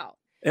work out.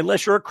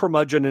 Unless you're a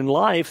curmudgeon in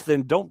life,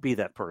 then don't be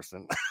that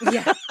person.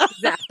 Yeah,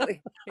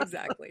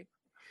 exactly.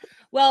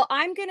 Well,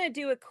 I'm going to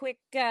do a quick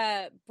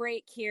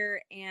break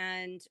here,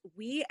 and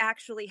we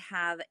actually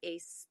have a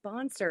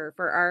sponsor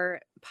for our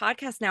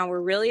podcast now. We're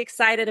really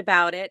excited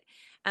about it.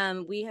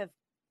 We have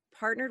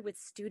partnered with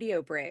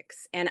Studio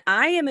Bricks, and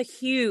I am a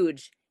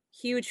huge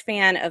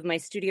fan of my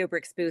Studio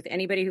Bricks booth.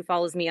 Anybody who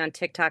follows me on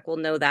TikTok will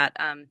know that.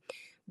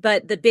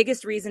 But the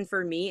biggest reason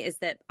for me is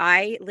that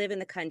I live in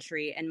the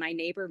country and my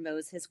neighbor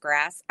mows his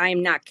grass. I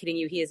am not kidding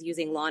you. He is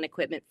using lawn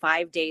equipment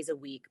 5 days a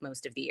week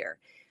most of the year.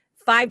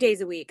 5 days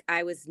a week.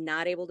 I was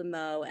not able to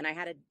mow, and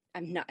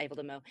I'm not able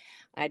to mow.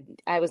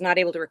 I was not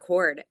able to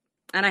record.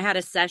 And I had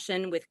a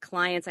session with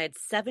clients. I had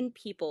 7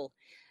 people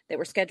that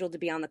were scheduled to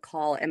be on the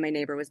call, and my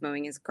neighbor was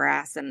mowing his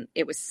grass, and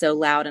it was so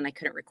loud and I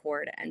couldn't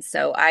record. And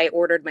so I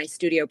ordered my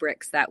Studio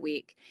Bricks that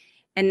week.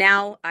 And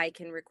now I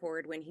can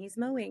record when he's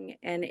mowing,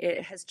 and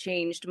it has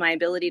changed my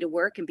ability to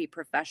work and be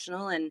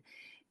professional, and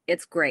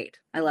it's great.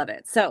 I love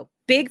it. So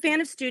big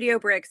fan of Studio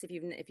Bricks.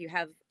 If you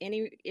have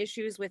any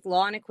issues with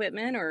lawn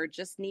equipment or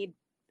just need,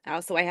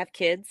 also I have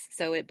kids,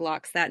 so it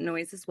blocks that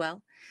noise as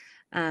well.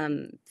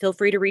 Feel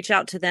free to reach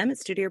out to them at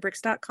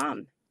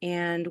studiobricks.com.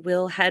 And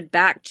we'll head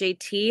back.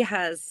 JT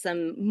has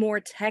some more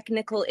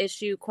technical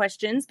issue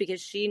questions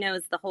because she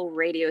knows the whole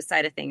radio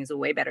side of things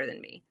way better than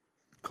me.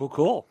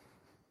 Cool.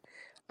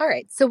 All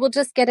right. So we'll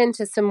just get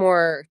into some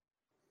more,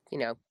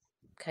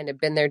 kind of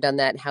been there, done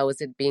that. How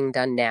is it being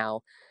done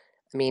now?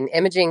 I mean,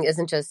 imaging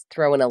isn't just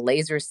throwing a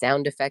laser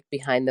sound effect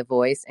behind the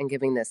voice and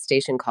giving the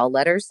station call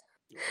letters.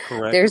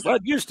 Correct. Well,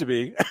 it used to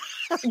be.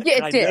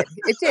 Yeah,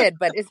 it did,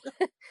 but it's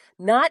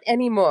not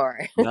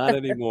anymore. Not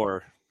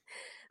anymore.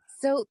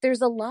 So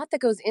there's a lot that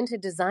goes into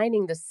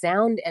designing the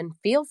sound and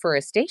feel for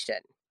a station.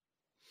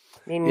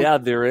 Yeah,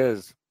 there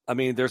is. I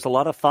mean, there's a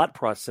lot of thought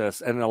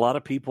process, and a lot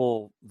of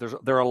people, there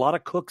are a lot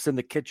of cooks in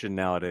the kitchen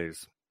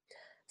nowadays.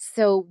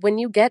 So when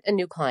you get a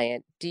new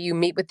client, do you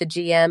meet with the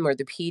GM or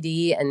the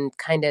PD and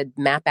kind of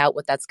map out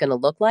what that's going to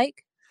look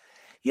like?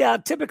 Yeah,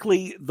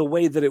 typically the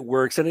way that it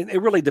works, and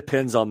it really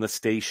depends on the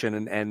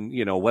station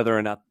and whether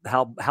or not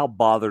how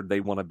bothered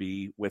they want to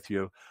be with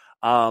you.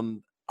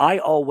 I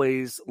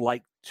always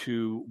like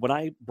when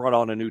I brought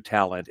on a new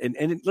talent,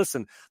 and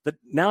listen,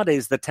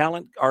 nowadays the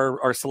talent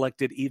are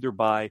selected either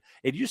by,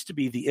 it used to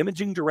be the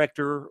imaging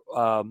director,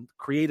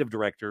 creative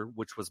director,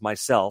 which was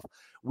myself.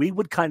 We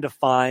would kind of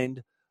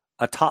find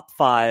a top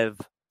 5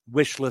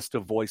 wish list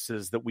of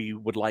voices that we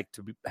would like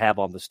to have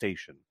on the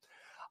station.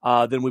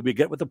 Then we would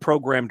get with the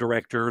program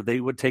director. They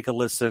would take a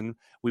listen.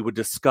 We would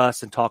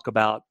discuss and talk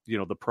about,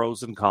 the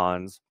pros and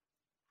cons.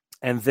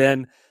 And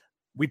then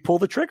we'd pull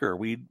the trigger.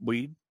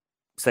 We'd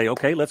say,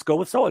 okay, let's go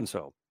with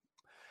so-and-so.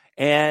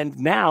 And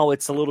now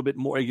it's a little bit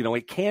more,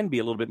 it can be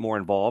a little bit more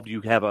involved.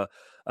 You have a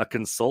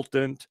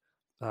consultant.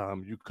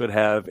 You could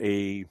have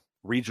a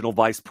regional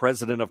vice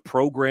president of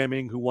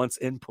programming who wants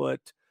input.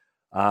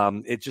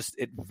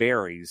 It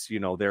varies.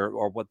 There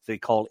are what they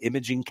call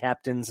imaging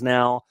captains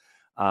now,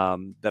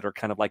 that are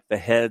kind of like the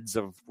heads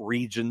of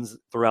regions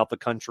throughout the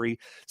country.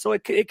 So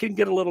it can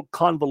get a little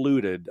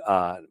convoluted,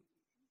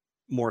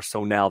 more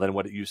so now than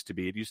what it used to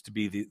be. It used to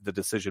be the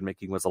decision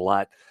making was a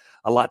lot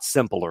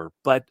simpler.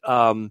 But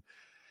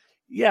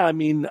yeah, I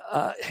mean,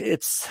 I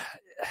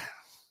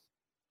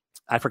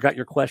forgot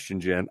your question,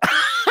 Jen.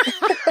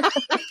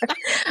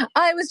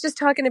 I was just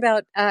talking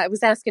about. I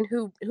was asking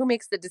who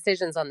makes the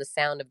decisions on the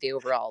sound of the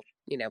overall,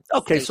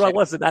 Okay, station.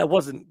 so I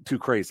wasn't too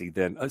crazy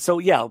then. So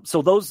yeah,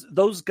 so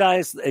those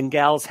guys and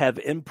gals have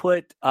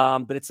input,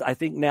 but I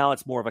think now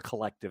it's more of a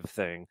collective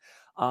thing.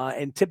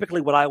 And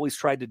typically, what I always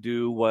tried to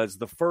do was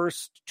the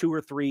first 2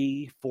 or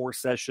 3, 4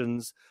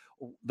 sessions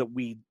that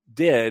we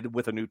did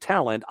with a new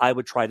talent, I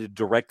would try to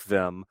direct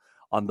them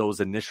on those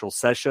initial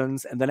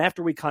sessions, and then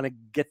after we kind of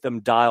get them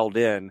dialed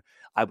in,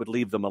 I would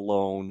leave them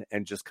alone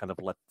and just kind of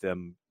let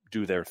them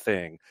do their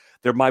thing.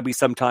 There might be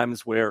some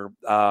times where,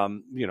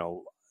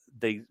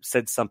 they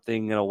said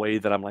something in a way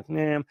that I'm like,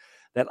 man,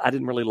 that I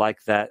didn't really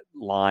like that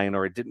line,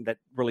 or that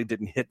really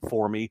didn't hit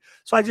for me.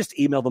 So I just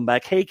email them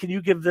back, hey, can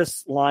you give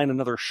this line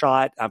another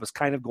shot? I was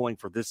kind of going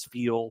for this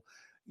feel,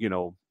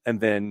 and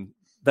then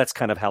that's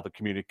kind of how the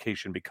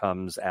communication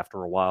becomes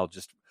after a while,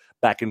 just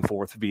back and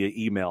forth via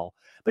email.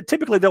 But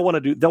typically they'll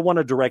want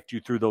to direct you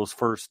through those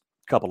first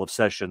couple of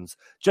sessions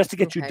just to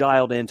get you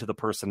dialed into the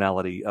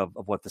personality of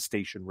what the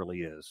station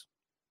really is.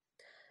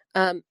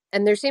 And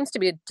there seems to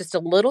be just a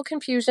little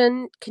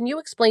confusion. Can you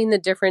explain the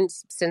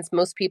difference, since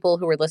most people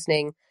who are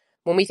listening,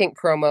 when we think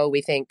promo,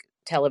 we think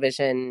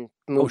television,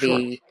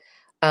 movie.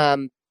 Oh,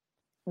 sure.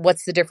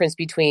 What's the difference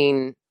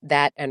between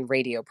that and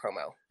radio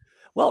promo?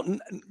 Well,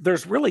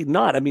 there's really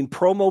not. I mean,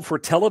 promo for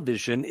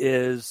television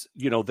is,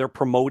 they're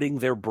promoting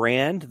their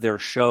brand, their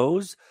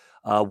shows,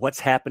 what's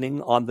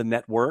happening on the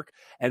network.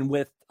 And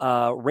with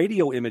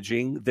radio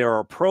imaging, there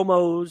are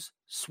promos,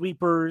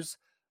 sweepers,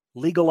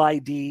 legal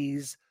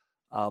IDs,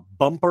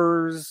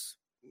 bumpers.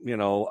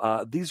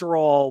 These are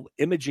all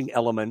imaging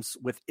elements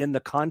within the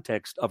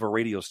context of a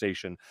radio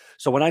station.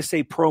 So when I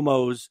say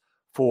promos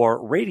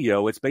for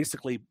radio, it's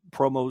basically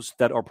promos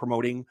that are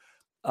promoting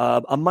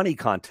a money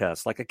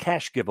contest, like a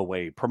cash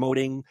giveaway,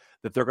 promoting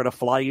that they're going to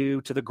fly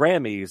you to the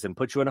Grammys and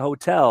put you in a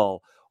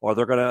hotel, or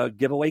they're going to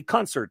give away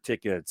concert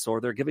tickets,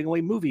 or they're giving away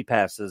movie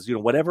passes.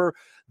 Whatever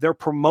they're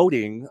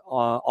promoting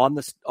on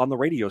the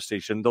radio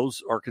station,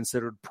 those are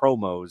considered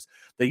promos.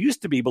 They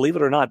used to be, believe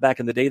it or not, back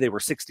in the day, they were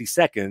 60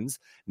 seconds.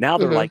 Now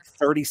they're like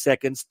 30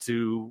 seconds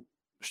to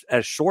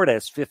as short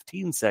as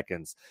 15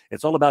 seconds.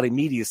 It's all about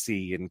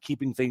immediacy and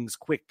keeping things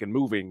quick and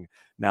moving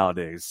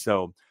nowadays.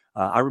 So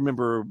I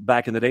remember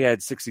back in the day, I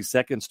had 60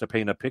 seconds to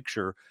paint a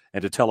picture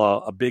and to tell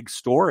a big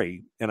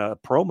story in a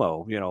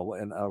promo,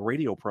 in a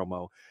radio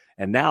promo.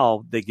 And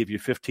now they give you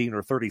 15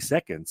 or 30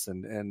 seconds,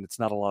 and it's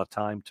not a lot of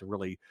time to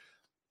really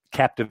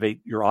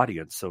captivate your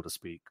audience, so to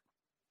speak.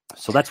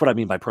 So that's what I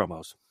mean by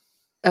promos.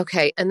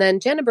 Okay. And then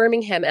Jenna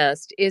Birmingham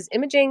asked, is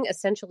imaging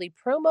essentially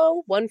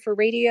promo, one for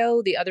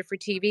radio, the other for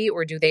TV,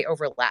 or do they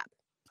overlap?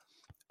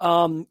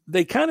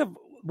 They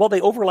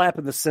they overlap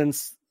in the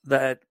sense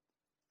that,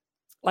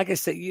 like I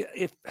say,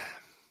 that's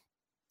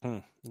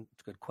a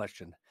good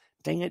question.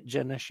 Dang it,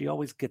 Jenna, she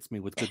always gets me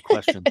with good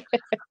questions.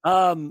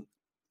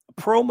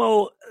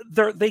 Promo,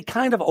 they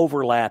kind of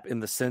overlap in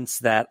the sense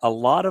that a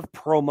lot of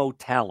promo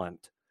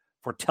talent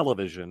for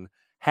television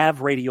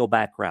have radio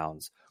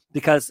backgrounds,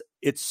 because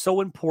it's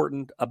so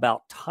important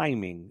about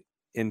timing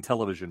in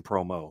television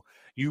promo.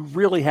 You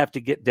really have to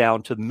get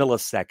down to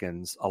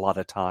milliseconds a lot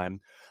of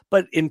time.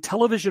 But in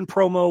television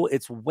promo,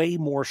 it's way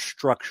more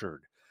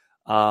structured.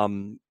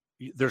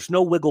 There's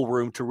no wiggle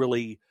room to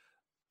really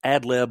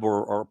ad-lib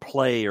or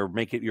play or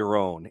make it your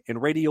own. In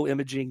radio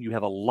imaging, you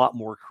have a lot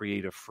more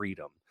creative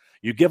freedom.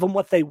 You give them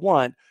what they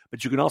want,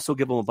 but you can also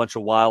give them a bunch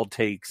of wild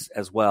takes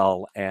as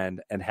well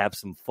and have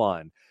some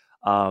fun.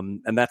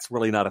 And that's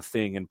really not a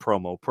thing in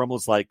promo.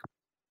 Promo's like,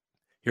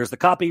 here's the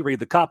copy, read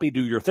the copy,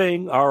 do your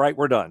thing. All right,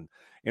 we're done.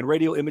 In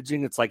radio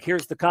imaging, it's like,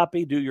 here's the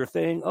copy, do your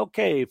thing.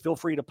 Okay, feel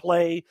free to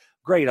play.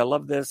 Great, I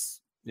love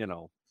this, and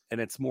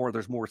there's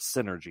more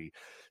synergy.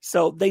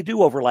 So they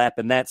do overlap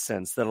in that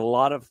sense, that a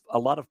lot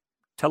of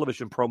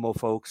television promo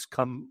folks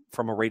come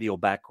from a radio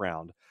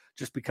background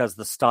just because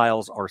the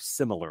styles are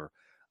similar.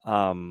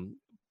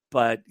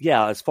 But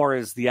yeah, as far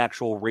as the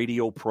actual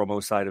radio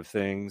promo side of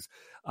things,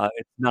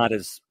 it's not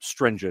as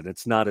stringent.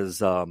 It's not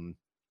as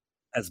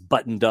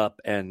buttoned up,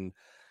 and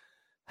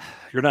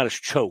you're not as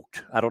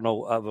choked. I don't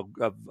know of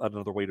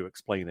another way to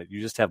explain it.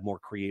 You just have more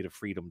creative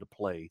freedom to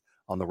play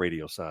on the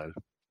radio side.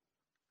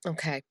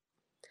 Okay.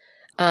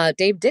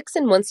 Dave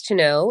Dixon wants to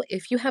know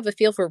if you have a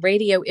feel for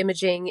radio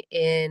imaging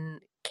in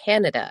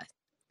Canada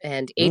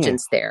and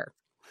agents there.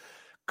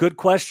 Good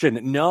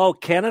question. No,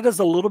 Canada's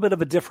a little bit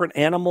of a different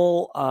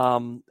animal.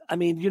 I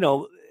mean,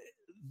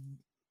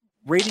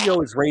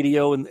 radio is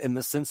radio in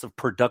the sense of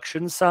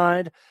production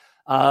side,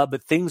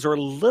 but things are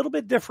a little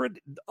bit different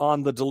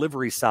on the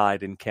delivery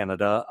side in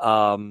Canada.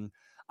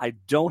 I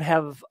don't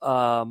have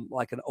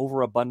like an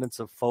overabundance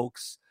of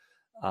folks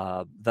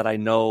that I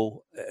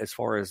know as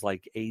far as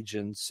like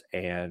agents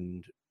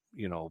and,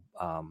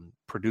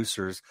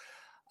 producers.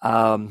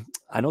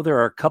 I know there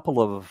are a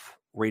couple of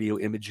radio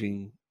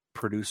imaging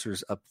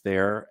producers up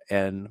there,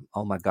 and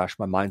oh my gosh,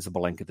 my mind's a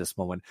blank at this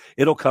moment.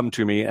 It'll come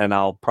to me and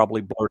I'll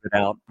probably blurt it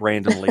out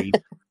randomly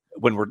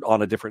when we're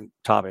on a different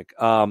topic.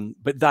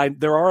 But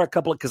there are a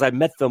couple, because I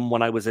met them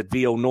when I was at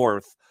VO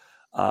North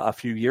a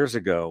few years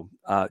ago.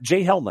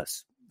 Jay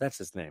Helmus, that's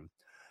his name.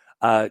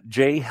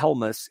 Jay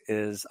Helmus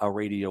is a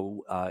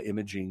radio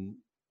imaging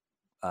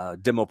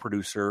demo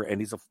producer, and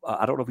he's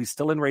I don't know if he's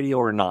still in radio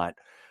or not.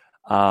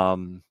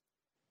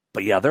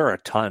 But yeah, there are a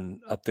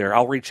ton up there.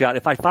 I'll reach out.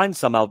 If I find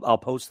some, I'll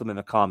post them in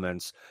the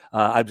comments.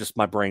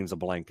 My brain's a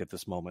blank at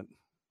this moment.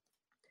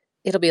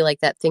 It'll be like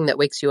that thing that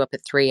wakes you up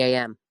at 3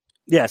 a.m.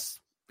 Yes,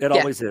 it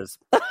always is.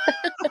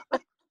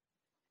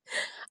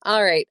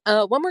 All right.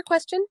 One more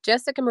question.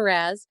 Jessica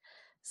Mraz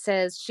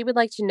says she would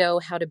like to know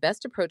how to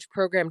best approach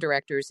program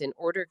directors in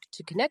order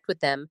to connect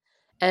with them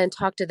and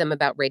talk to them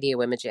about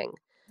radio imaging.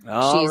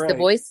 She's the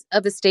voice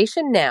of the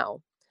station now,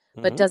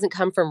 but doesn't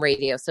come from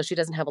radio. So she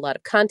doesn't have a lot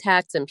of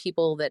contacts and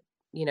people that,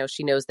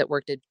 she knows that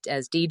worked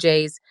as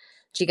DJs.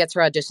 She gets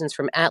her auditions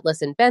from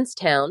Atlas and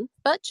Bentstown,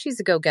 but she's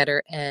a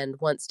go-getter and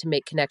wants to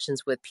make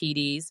connections with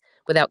PDs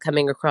without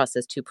coming across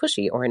as too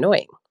pushy or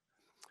annoying.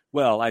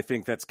 Well, I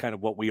think that's kind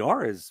of what we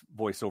are as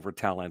voiceover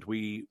talent.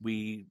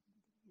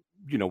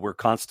 We're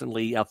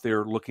constantly out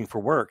there looking for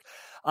work.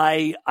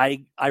 I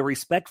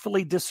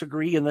respectfully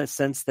disagree in the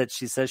sense that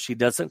she says she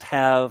doesn't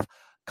have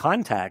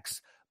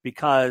contacts,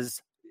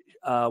 because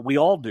we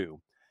all do.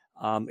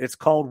 It's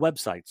called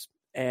websites.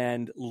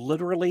 And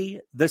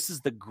literally, this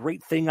is the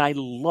great thing I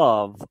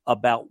love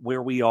about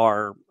where we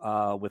are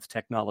with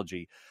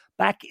technology.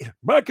 Back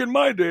in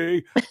my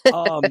day,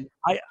 I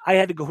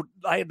had to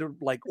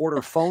like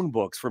order phone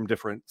books from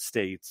different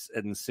states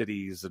and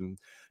cities and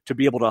to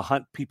be able to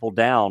hunt people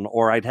down,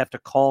 or I'd have to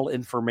call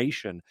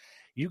information.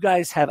 You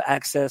guys have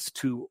access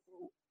to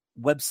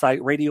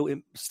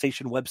radio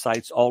station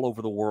websites all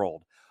over the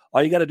world.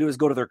 All you got to do is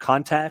go to their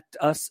contact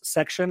us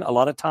section. A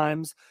lot of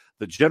times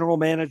the general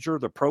manager,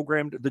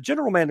 the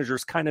general manager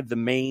is kind of the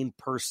main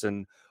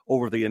person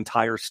over the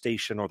entire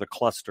station or the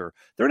cluster.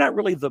 They're not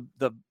really the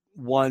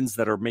ones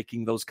that are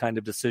making those kind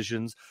of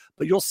decisions,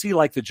 but you'll see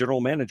like the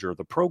general manager,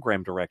 the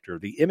program director,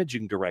 the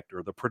imaging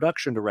director, the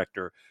production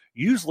director.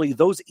 Usually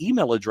those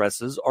email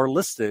addresses are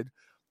listed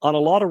on a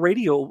lot of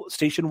radio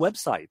station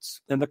websites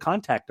in the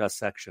contact us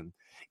section.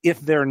 If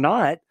they're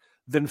not,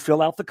 then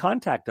fill out the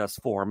contact us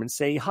form and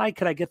say, hi,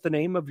 can I get the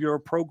name of your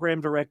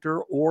program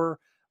director or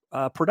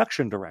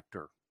production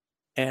director?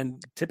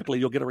 And typically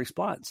you'll get a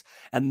response,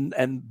 and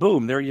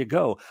boom, there you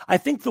go. I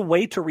think the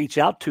way to reach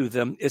out to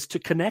them is to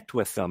connect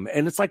with them.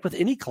 And it's like with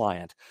any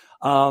client.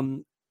 I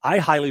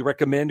highly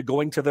recommend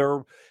going to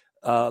their,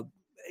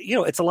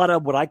 it's a lot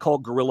of what I call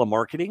guerrilla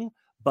marketing,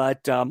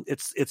 but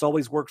it's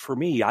always worked for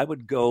me. I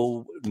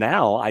go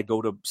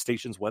to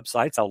stations'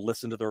 websites. I'll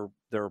listen to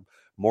their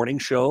morning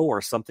show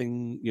or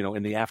something,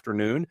 in the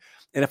afternoon.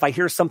 And if I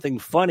hear something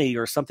funny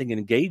or something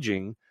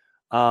engaging,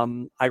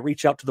 I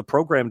reach out to the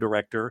program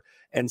director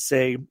and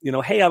say,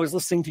 hey, I was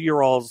listening to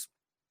your all's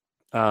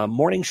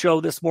morning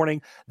show this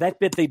morning. That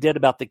bit they did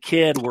about the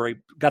kid where he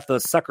got the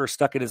sucker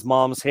stuck in his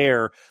mom's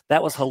hair,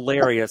 that was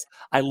hilarious.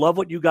 I love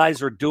what you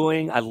guys are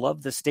doing. I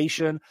love the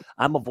station.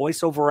 I'm a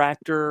voiceover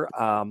actor.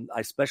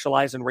 I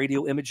specialize in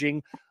radio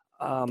imaging.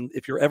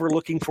 If you're ever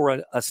looking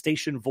for a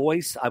station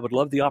voice, I would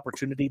love the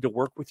opportunity to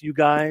work with you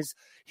guys.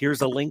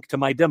 Here's a link to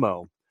my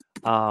demo.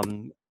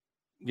 Some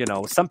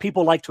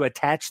people like to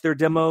attach their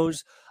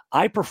demos.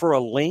 I prefer a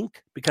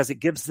link because it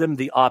gives them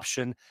the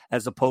option,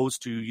 as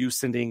opposed to you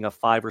sending a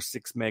 5 or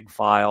 6 meg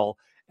file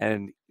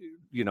and,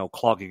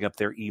 clogging up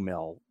their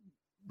email.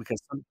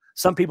 Because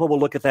some people will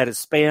look at that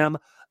as spam.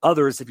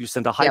 Others, if you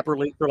send a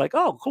hyperlink, they're like,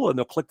 oh, cool. And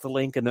they'll click the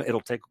link and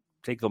it'll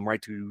take them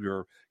right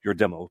to your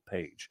demo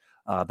page.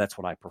 That's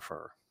what I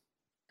prefer.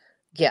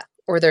 Yeah.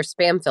 Or their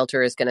spam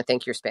filter is going to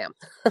think you're spam.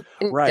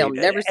 Right. They'll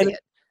never see it.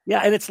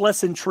 Yeah, and it's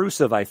less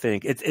intrusive, I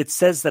think. It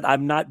says that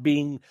I'm not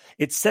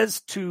it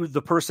says to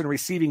the person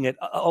receiving it,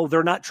 oh,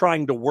 they're not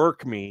trying to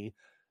work me.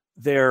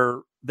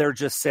 They're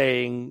just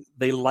saying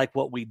they like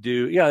what we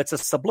do. Yeah, it's a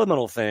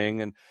subliminal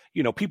thing. And,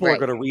 people are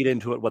going to read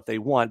into it what they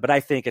want. But I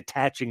think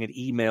attaching an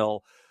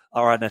email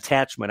or an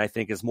attachment, I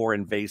think, is more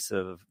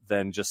invasive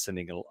than just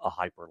sending a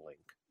hyperlink,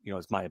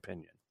 is my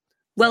opinion.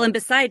 Well, and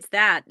besides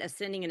that,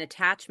 sending an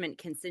attachment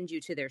can send you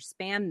to their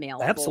spam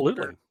mail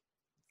Absolutely. folder.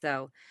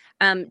 So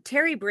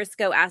Terry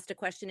Briscoe asked a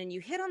question, and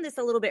you hit on this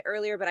a little bit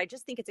earlier, but I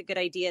just think it's a good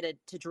idea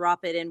to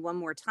drop it in one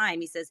more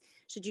time. He says,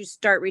 should you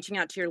start reaching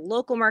out to your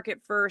local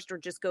market first or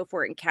just go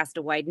for it and cast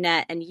a wide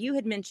net? And you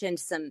had mentioned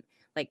some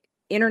like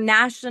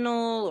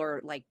international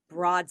or like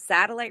broad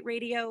satellite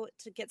radio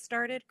to get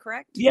started,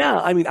 correct? Yeah,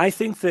 I mean, I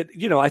think that,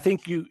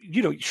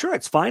 sure,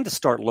 it's fine to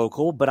start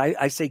local, but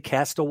I say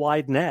cast a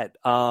wide net.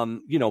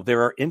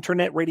 There are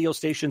internet radio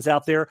stations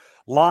out there,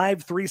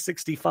 Live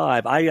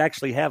 365. I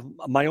actually have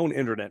my own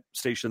internet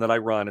station that I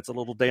run. It's a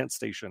little dance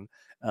station.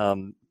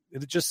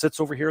 It just sits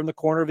over here in the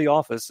corner of the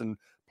office and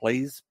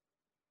plays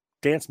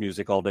dance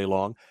music all day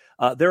long.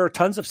 There are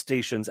tons of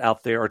stations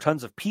out there, or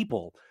tons of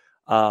people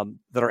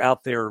that are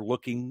out there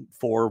looking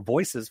for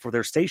voices for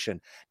their station.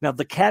 Now,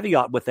 the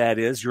caveat with that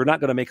is you're not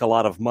going to make a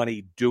lot of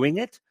money doing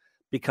it,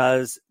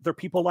 because they're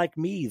people like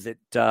me that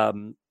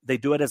they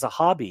do it as a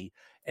hobby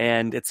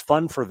and it's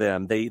fun for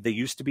them. They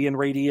used to be in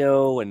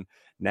radio and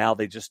now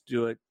they just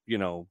do it,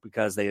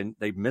 because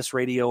they miss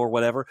radio or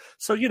whatever.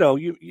 So,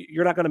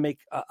 you're not going to make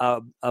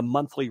a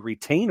monthly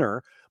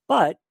retainer,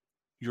 but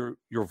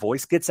your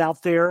voice gets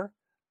out there.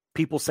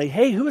 People say,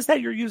 hey, who is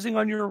that you're using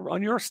on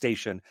your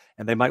station?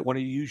 And they might want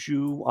to use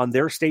you on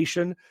their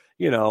station.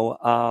 It's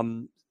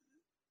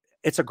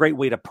a great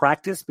way to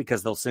practice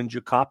because they'll send you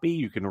a copy.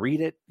 You can read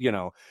it,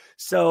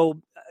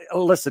 So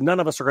listen,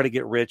 none of us are going to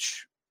get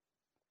rich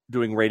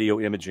doing radio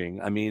imaging.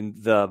 I mean,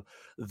 the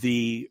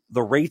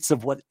rates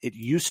of what it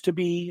used to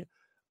be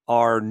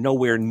are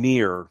nowhere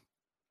near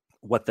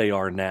what they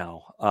are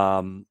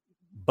now.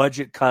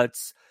 Budget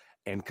cuts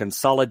and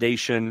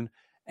consolidation.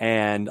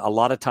 And a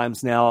lot of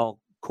times now,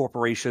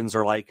 corporations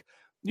are like,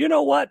 you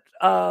know what?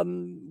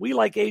 We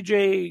like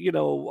AJ,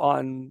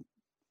 on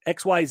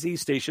XYZ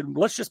station.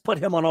 Let's just put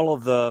him on all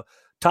of the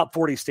top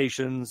 40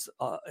 stations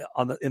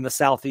in the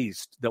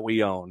Southeast that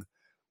we own.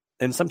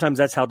 And sometimes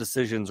that's how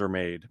decisions are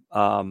made.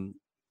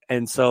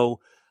 And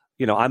so,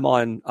 I'm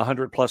on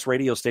 100 plus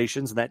radio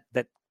stations, and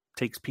that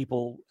takes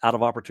people out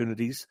of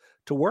opportunities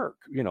to work,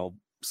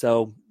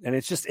 so, and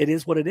it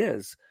is what it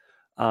is.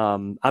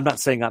 I'm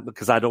not saying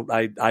because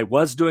I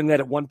was doing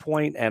that at one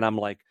point and I'm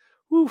like,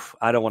 oof,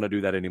 I don't want to do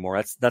that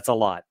anymore. That's a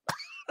lot.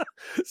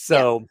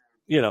 So,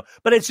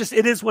 but it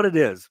is what it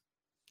is.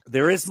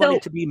 There is money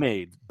to be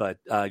made, but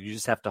you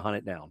just have to hunt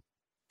it down.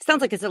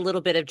 Sounds like it's a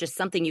little bit of just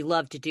something you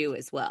love to do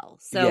as well.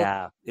 So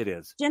yeah, it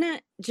is.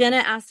 Jenna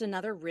asked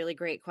another really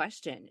great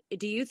question.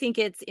 Do you think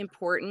it's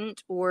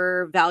important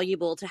or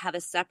valuable to have a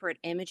separate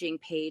imaging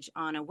page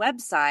on a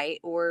website,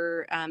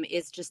 or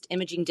is just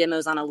imaging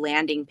demos on a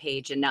landing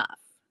page enough?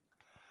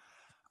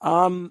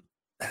 Dang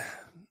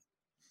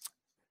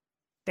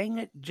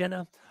it,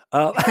 Jenna.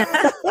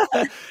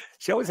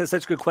 She always has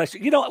such good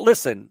questions.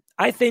 Listen,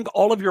 I think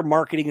all of your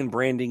marketing and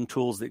branding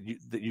tools that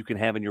you can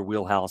have in your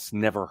wheelhouse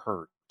never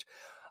hurt.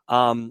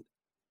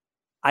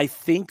 I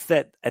think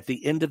that at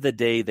the end of the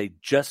day, they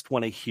just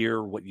want to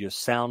hear what you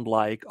sound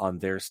like on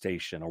their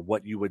station or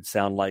what you would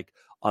sound like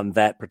on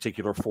that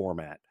particular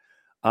format.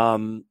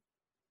 I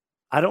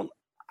don't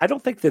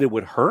think that it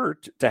would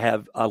hurt to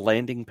have a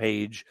landing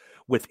page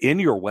within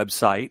your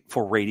website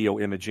for radio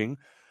imaging.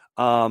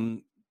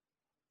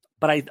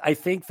 But I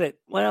think that,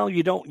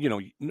 we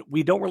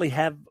don't really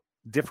have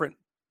different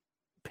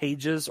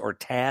pages or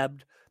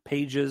tabbed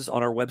pages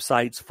on our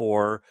websites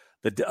for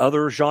the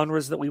other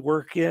genres that we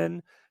work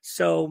in.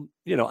 So,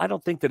 I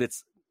don't think that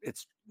it's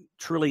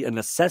truly a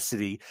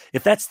necessity.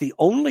 If that's the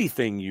only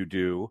thing you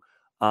do,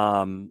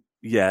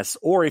 yes.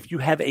 Or if you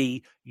have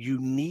a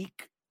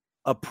unique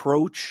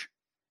approach,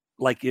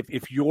 like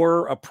if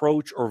your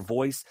approach or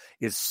voice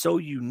is so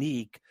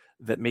unique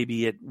that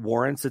maybe it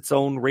warrants its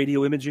own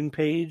radio imaging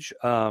page,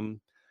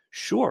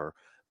 sure.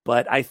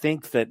 But I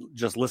think that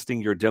just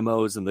listing your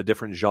demos and the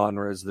different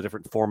genres, the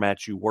different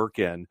formats you work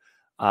in,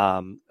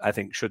 I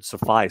think should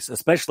suffice,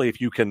 especially if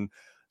you can,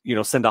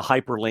 send a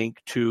hyperlink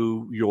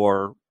to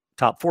your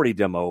top 40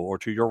 demo or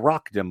to your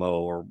rock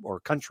demo or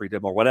country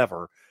demo or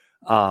whatever.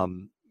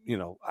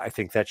 I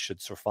think that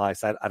should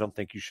suffice. I don't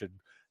think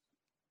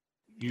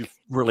you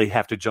really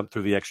have to jump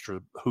through the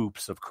extra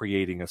hoops of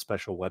creating a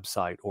special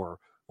website or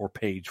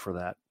page for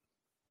that.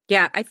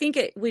 Yeah, I think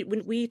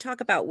when we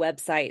talk about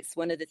websites,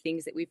 one of the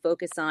things that we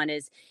focus on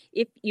is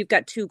if you've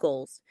got two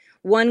goals.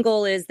 One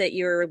goal is that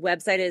your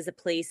website is a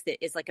place that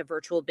is like a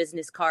virtual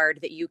business card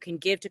that you can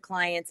give to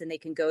clients and they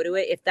can go to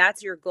it. If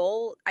that's your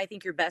goal, I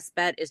think your best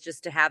bet is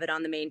just to have it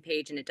on the main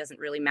page, and it doesn't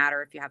really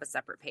matter if you have a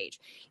separate page.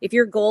 If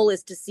your goal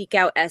is to seek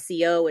out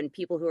SEO and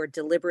people who are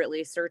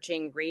deliberately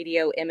searching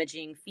radio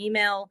imaging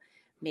female,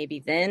 maybe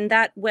then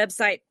that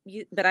website,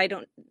 but I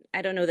don't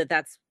know that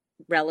that's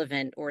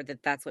relevant or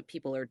that's what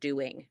people are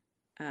doing.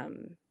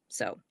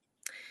 So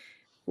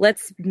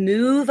let's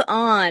move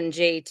on,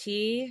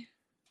 JT.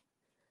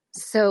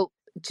 So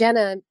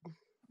Jenna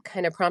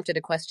kind of prompted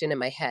a question in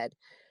my head.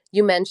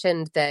 You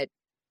mentioned that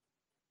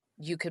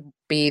you could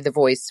be the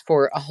voice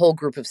for a whole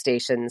group of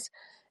stations,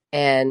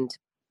 and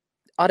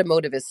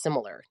automotive is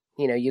similar.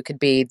 You could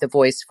be the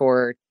voice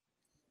for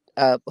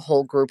a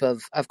whole group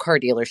of car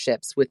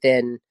dealerships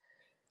within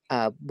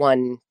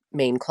one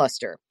main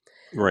cluster.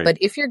 Right. But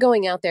if you're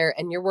going out there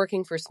and you're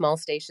working for small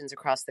stations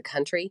across the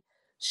country,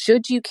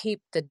 should you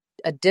keep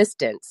a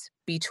distance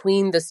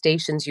between the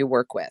stations you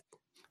work with?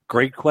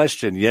 Great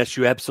question. Yes,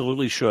 you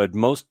absolutely should.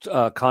 Most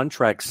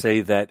contracts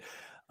say that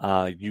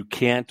you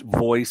can't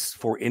voice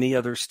for any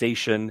other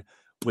station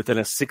within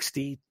a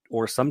 60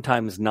 or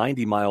sometimes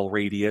 90-mile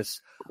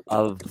radius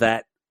of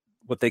that,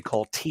 what they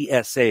call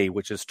TSA,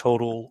 which is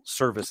total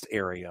service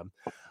area.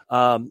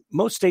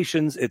 Most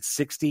stations, it's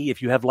 60.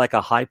 If you have like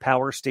a high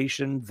power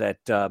station that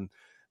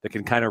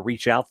can kind of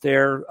reach out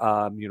there,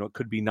 it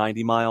could be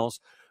 90 miles.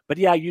 But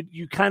yeah,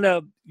 you kind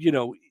of,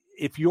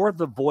 if you're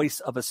the voice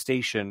of a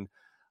station,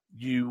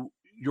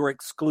 you're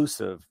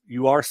exclusive.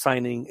 You are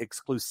signing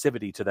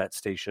exclusivity to that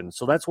station.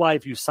 So that's why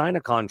if you sign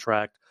a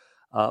contract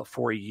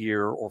for a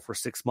year or for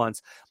 6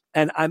 months,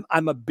 and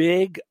I'm a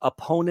big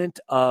opponent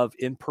of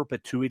in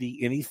perpetuity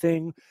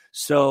anything.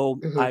 So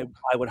I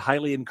would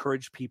highly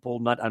encourage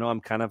people I know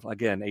I'm kind of,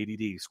 again,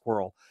 ADD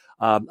squirrel.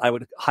 I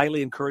would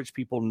highly encourage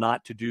people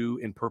not to do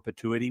in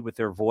perpetuity with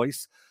their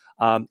voice.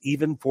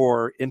 Even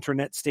for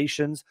internet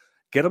stations,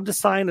 get them to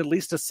sign at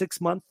least a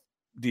 6-month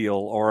deal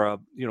or a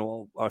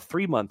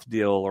 3-month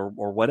deal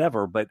or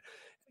whatever, but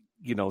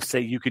say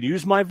you can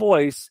use my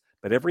voice,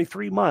 but every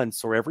 3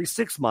 months or every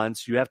 6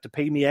 months you have to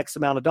pay me X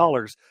amount of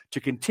dollars to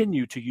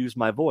continue to use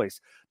my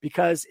voice,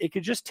 because it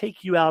could just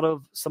take you out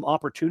of some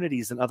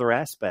opportunities in other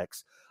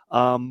aspects.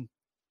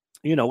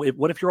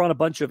 What if you're on a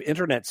bunch of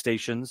internet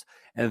stations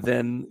and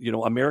then,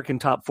 American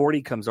Top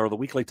 40 comes, or the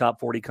Weekly Top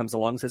 40 comes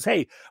along and says,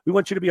 hey, we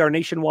want you to be our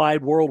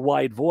nationwide,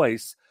 worldwide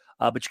voice,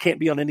 but you can't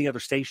be on any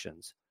other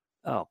stations.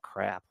 Oh,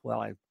 crap. Well,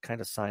 I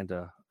kind of signed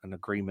an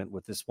agreement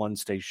with this one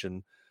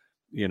station,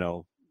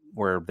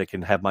 where they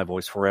can have my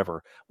voice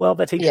forever. Well,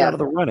 that takes you out of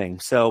the running.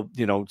 So,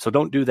 so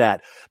don't do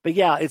that. But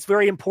yeah, it's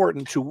very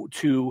important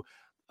to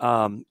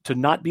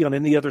not be on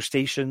any other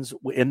stations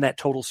in that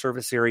total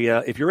service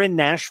area. If you're in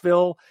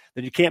Nashville,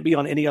 then you can't be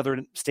on any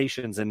other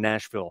stations in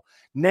Nashville.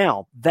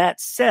 Now,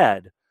 that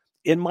said,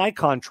 in my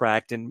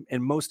contract and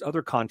most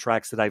other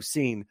contracts that I've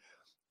seen,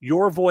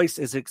 your voice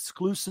is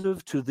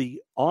exclusive to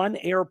the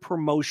on-air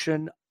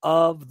promotion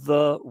of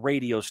the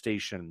radio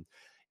station,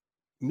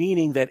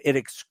 meaning that it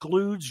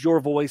excludes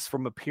your voice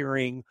from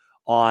appearing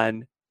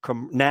on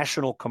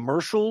national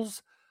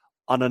commercials,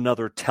 on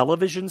another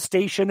television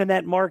station in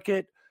that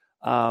market,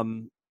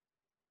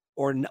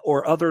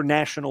 or other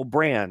national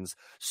brands.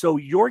 So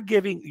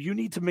you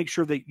need to make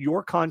sure that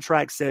your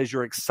contract says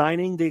you're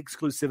signing the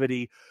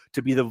exclusivity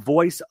to be the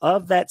voice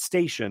of that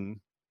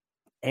station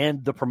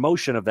and the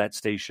promotion of that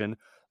station,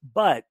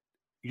 but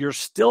you're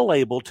still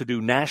able to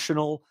do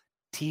national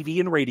TV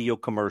and radio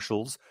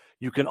commercials.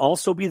 You can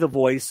also be the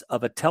voice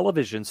of a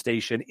television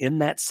station in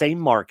that same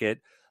market,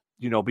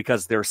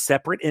 because they're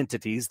separate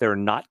entities. They're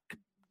not,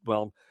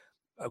 well,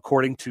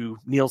 according to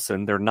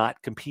Nielsen, they're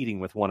not competing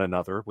with one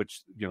another,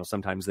 which,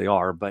 sometimes they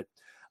are, but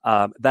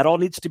that all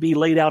needs to be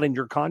laid out in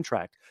your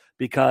contract,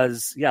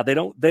 because they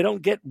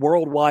don't get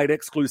worldwide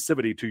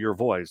exclusivity to your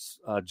voice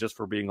just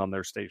for being on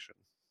their station.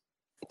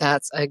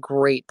 That's a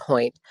great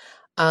point.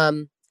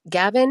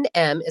 Gavin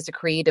M. is a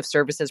creative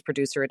services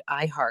producer at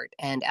iHeart,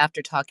 and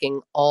after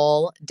talking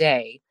all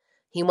day,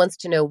 he wants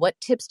to know, what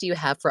tips do you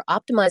have for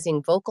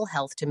optimizing vocal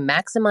health to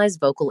maximize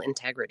vocal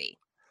integrity?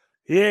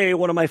 Yay,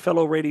 one of my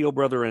fellow radio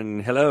brethren.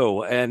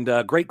 Hello, and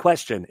great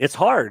question. It's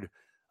hard.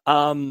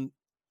 The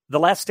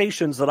last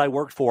stations that I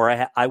worked for,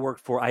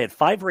 I had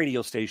 5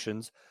 radio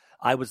stations.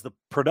 I was the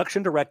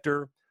production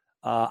director.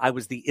 I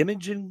was the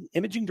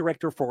imaging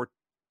director for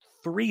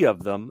 3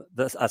 of them,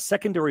 a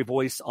secondary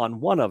voice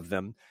on 1 of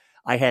them.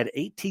 I had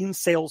 18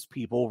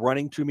 salespeople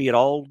running to me at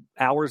all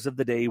hours of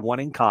the day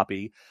wanting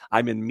copy.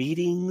 I'm in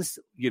meetings,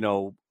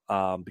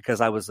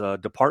 because I was a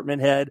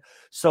department head.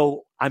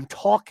 So I'm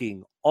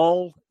talking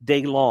all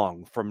day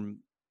long from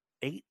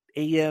 8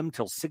 a.m.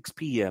 till 6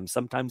 p.m.,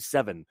 sometimes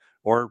 7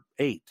 or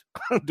 8,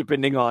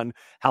 depending on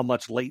how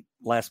much late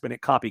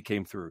last-minute copy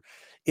came through.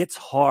 It's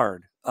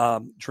hard.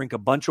 Drink a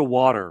bunch of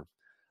water.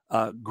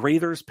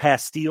 Grader's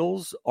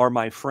pastilles are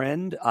my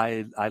friend.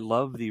 I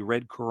love the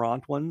red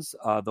Courant ones.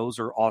 Those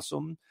are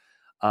awesome.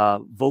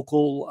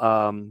 Vocal,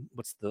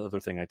 what's the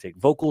other thing I take?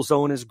 Vocal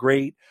Zone is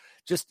great.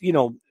 Just,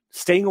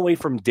 staying away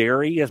from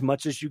dairy as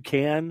much as you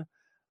can.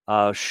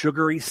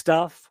 Sugary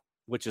stuff,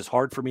 which is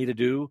hard for me to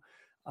do.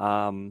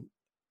 But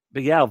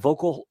yeah,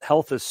 vocal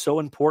health is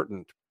so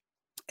important.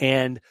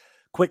 And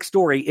quick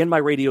story, in my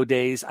radio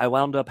days, I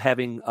wound up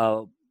having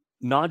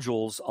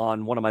nodules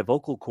on one of my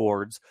vocal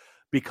cords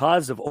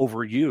because of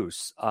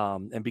overuse,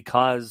 and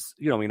because,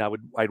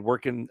 I'd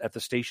work at the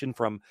station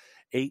from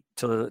 8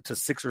 to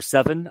 6 or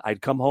 7.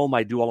 I'd come home,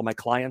 I'd do all of my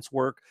clients'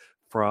 work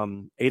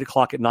from 8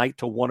 o'clock at night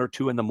to 1 or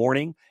 2 in the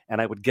morning,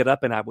 and I would get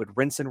up and I would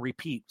rinse and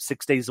repeat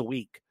 6 days a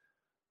week,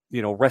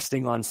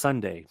 resting on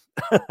Sunday.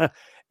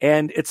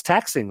 And it's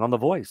taxing on the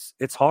voice.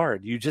 It's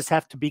hard. You just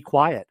have to be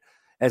quiet.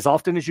 as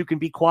often as you can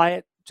be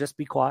quiet, just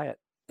be quiet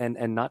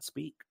and not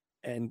speak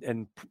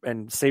and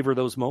savor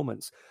those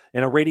moments.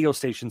 In a radio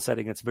station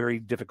setting, it's very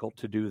difficult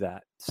to do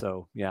that.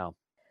 So, yeah.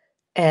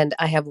 And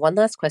I have one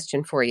last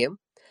question for you.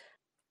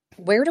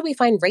 Where do we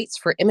find rates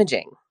for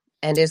imaging?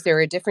 And is there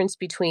a difference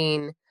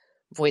between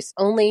voice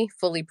only,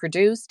 fully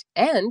produced,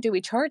 and do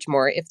we charge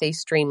more if they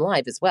stream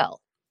live as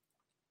well?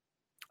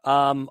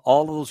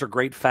 All of those are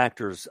great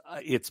factors.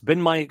 It's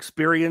been my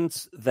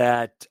experience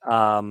that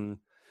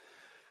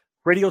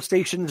radio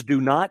stations do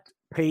not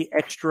pay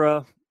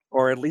extra,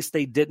 or at least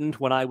they didn't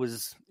when I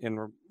was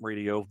in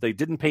radio. They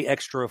didn't pay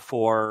extra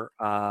for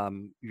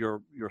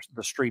the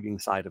streaming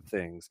side of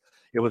things.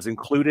 It was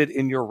included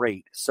in your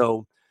rate.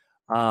 So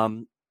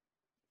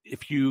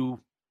if you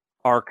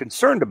are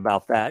concerned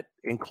about that,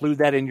 include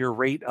that in your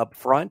rate up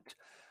front.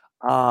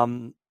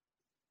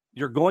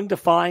 You're going to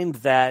find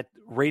that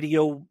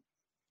radio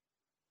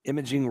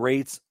imaging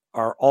rates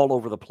are all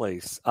over the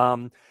place.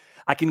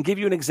 I can give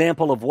you an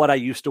example of what I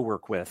used to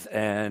work with,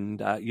 and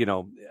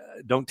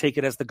don't take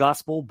it as the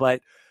gospel,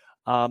 but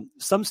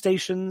some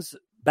stations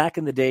back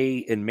in the day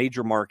in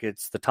major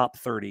markets, the top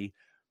 30,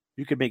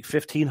 you could make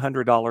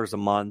 $1,500 a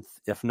month,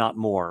 if not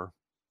more,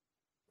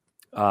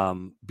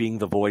 being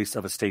the voice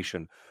of a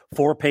station.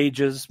 4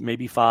 pages,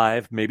 maybe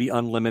 5, maybe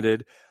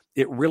unlimited.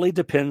 It really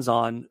depends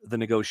on the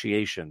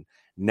negotiation.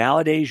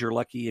 Nowadays, you're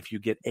lucky if you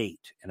get 8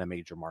 in a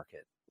major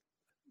market.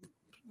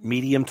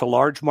 Medium to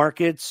large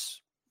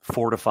markets,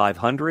 400 to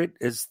 500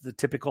 is the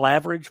typical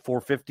average.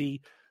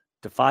 450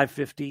 to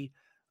 550.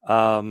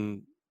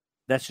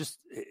 That's just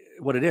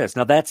what it is.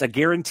 Now, that's a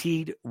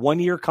guaranteed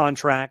 1-year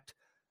contract.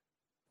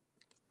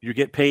 You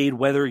get paid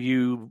whether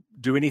you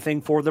do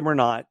anything for them or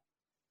not.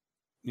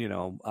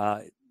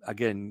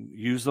 Again,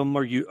 use them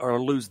or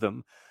lose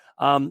them.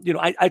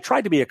 I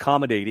tried to be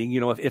accommodating.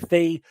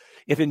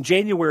 If in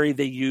January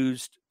they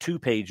used 2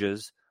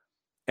 pages,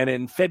 and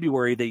in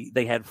February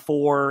they had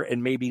 4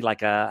 and maybe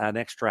like an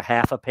extra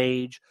half a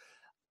page,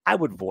 I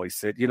would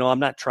voice it. I'm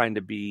not trying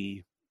to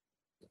be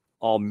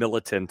all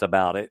militant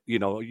about it.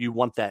 You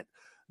want that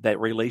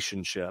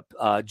relationship.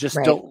 Just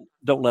Right.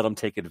 don't let them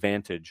take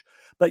advantage.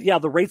 But yeah,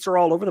 the rates are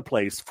all over the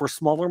place. For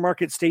smaller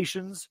market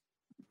stations,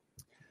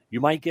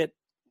 you might get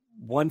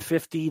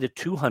 150 to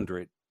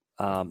 200.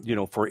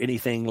 For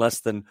anything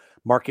less than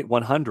market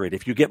 100.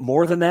 If you get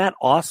more than that,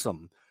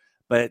 awesome.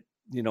 But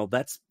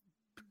that's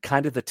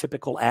kind of the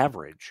typical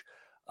average.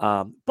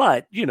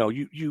 But you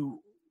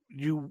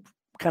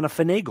kind of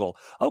finagle.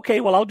 Okay,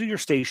 well, I'll do your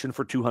station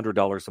for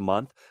 $200 a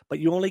month, but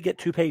you only get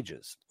 2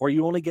 pages, or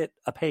you only get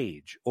a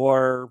page,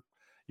 or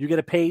you get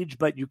a page,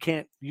 but you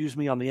can't use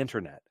me on the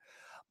internet.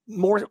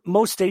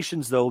 Most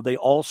stations, though, they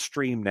all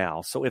stream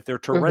now. So if they're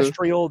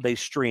terrestrial, they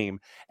stream.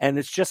 And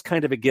it's just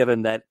kind of a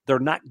given that they're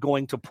not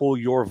going to pull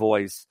your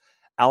voice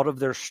out of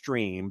their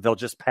stream. They'll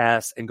just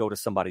pass and go to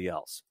somebody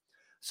else.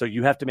 So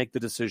you have to make the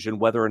decision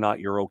whether or not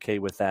you're okay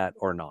with that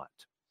or not.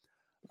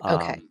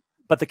 Okay.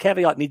 But the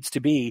caveat needs to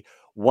be,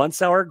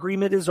 once our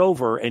agreement is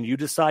over and you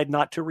decide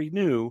not to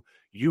renew,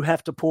 you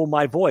have to pull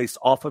my voice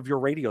off of your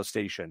radio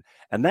station.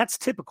 And that's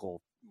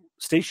typical.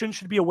 Stations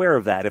should be aware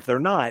of that. If they're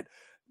not,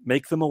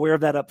 make them aware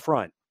of that up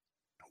front.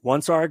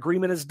 Once our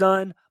agreement is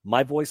done,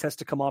 my voice has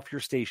to come off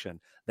your station.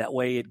 That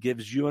way it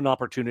gives you an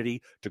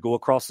opportunity to go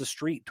across the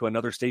street to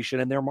another station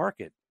in their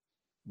market,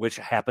 which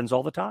happens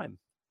all the time.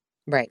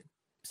 Right.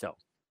 So.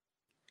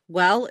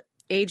 Well,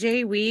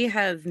 AJ, we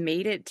have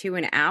made it to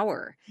an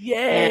hour.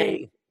 Yay!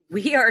 And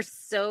we are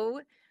so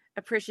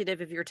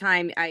appreciative of your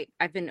time.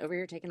 I've been over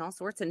here taking all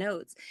sorts of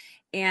notes.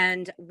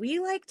 And we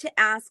like to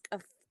ask a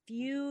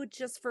few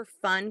just for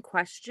fun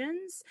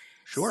questions.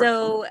 Sure.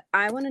 So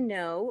I want to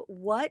know,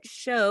 what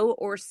show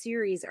or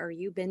series are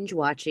you binge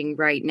watching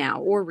right now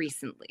or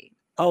recently?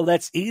 Oh,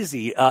 that's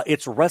easy.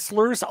 It's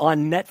Wrestlers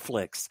on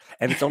Netflix,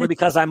 and it's only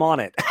because I'm on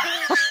it.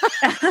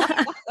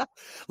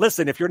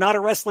 Listen, if you're not a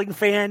wrestling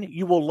fan,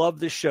 you will love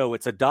this show.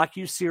 It's a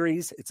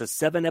docu-series. It's a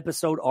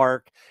 7-episode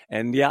arc.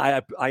 And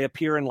yeah, I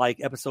appear in like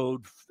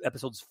episodes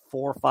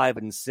 4, 5,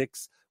 and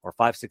 6, or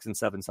 5, 6, and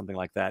 7, something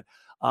like that.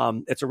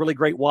 It's a really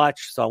great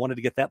watch. So I wanted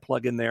to get that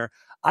plug in there.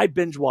 I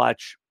binge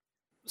watch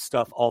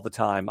stuff all the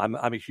time. I'm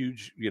a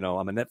huge,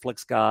 I'm a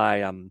Netflix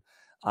guy.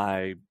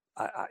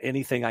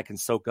 Anything I can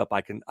soak up,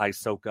 I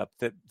soak up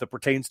that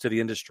pertains to the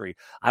industry.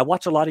 I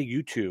watch a lot of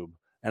YouTube,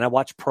 and I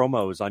watch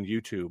promos on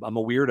YouTube. I'm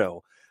a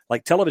weirdo.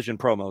 Like television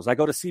promos. I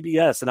go to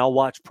CBS and I'll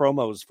watch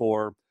promos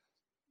for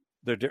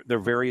their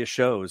various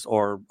shows,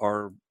 or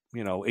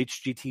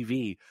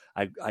HGTV.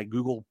 I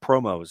Google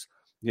promos.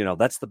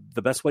 That's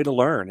the best way to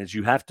learn, is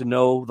you have to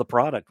know the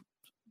product.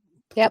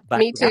 Yep,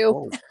 me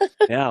too.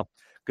 Yeah.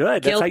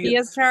 Good. That's Guilty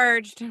as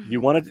charged.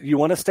 You want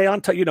to stay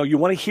on top. You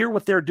want to hear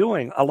what they're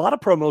doing. A lot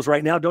of promos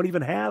right now don't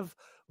even have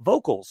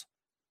vocals.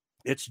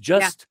 It's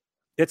just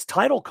it's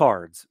title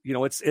cards.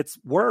 It's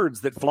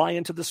words that fly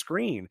into the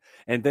screen,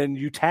 and then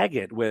you tag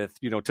it with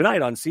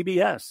tonight on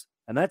CBS,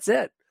 and that's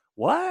it.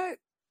 What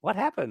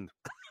happened?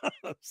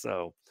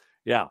 So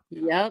yeah.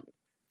 Yep.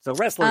 So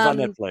Wrestlers on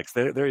Netflix.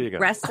 There you go.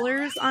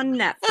 Wrestlers on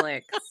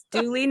Netflix.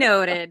 Duly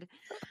noted.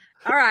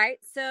 All right.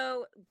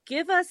 So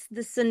give us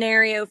the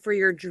scenario for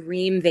your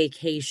dream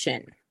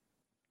vacation.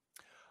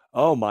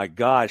 Oh my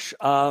gosh.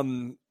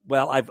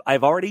 Well,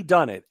 I've already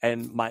done it,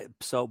 and I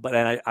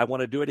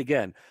want to do it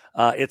again.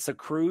 It's a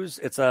cruise.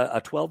 It's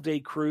a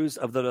 12-day cruise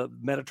of the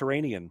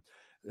Mediterranean,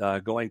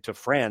 going to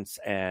France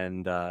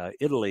and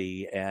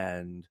Italy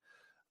and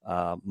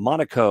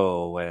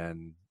Monaco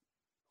and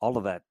all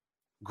of that.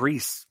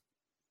 Greece.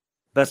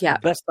 Best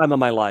time of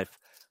my life.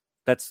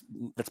 That's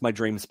my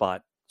dream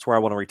spot. It's where I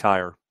want to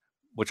retire,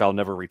 which I'll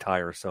never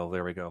retire. So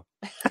there we go.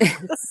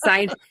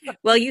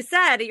 Well, you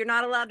said you're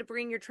not allowed to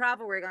bring your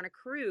travel rig on a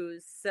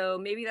cruise. So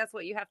maybe that's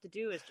what you have to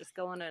do, is just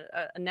go on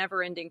a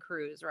never-ending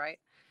cruise, right?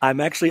 I'm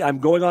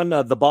going on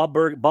the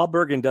Bob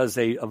Bergen does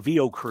a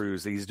VO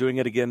cruise. He's doing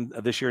it again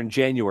this year in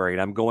January.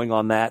 And I'm going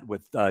on that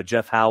with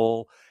Jeff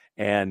Howell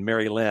and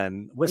Mary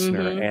Lynn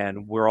Wisner.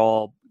 And we're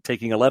all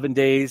taking 11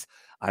 days.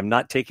 I'm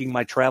not taking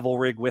my travel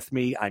rig with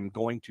me. I'm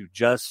going to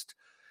just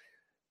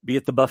be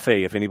at the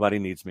buffet if anybody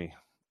needs me.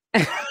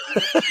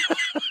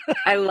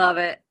 I love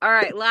it. All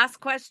right, last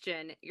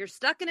question. You're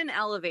stuck in an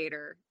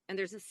elevator and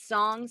there's a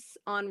song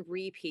on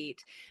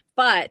repeat,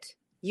 but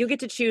you get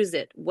to choose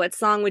it. What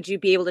song would you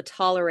be able to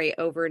tolerate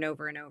over and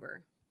over and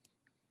over?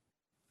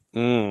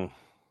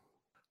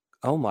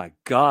 Oh my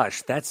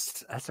gosh,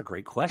 that's a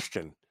great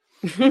question.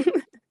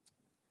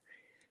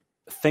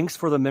 Thanks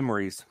for the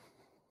memories.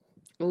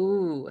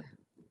 Ooh,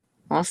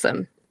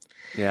 awesome.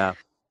 Yeah.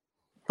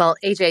 Well,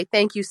 AJ,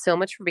 thank you so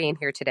much for being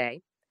here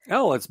today.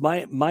 Oh, it's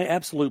my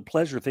absolute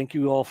pleasure. Thank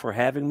you all for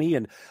having me.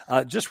 And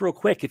just real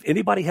quick, if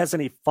anybody has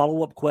any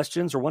follow-up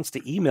questions or wants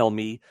to email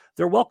me,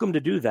 they're welcome to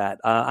do that.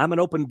 I'm an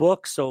open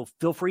book, so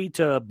feel free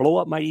to blow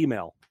up my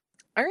email.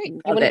 All right.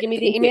 You want to give me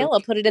the email?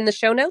 I'll put it in the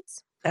show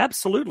notes.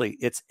 Absolutely.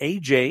 It's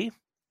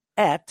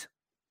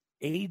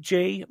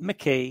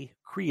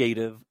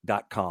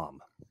aj@ajmckaycreative.com.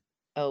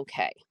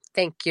 Okay.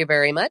 Thank you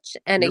very much.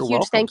 And You're a huge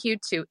welcome. Thank you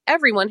to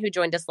everyone who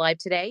joined us live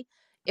today.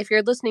 If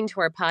you're listening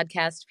to our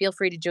podcast, feel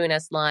free to join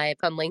us live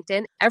on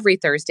LinkedIn every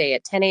Thursday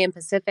at 10 a.m.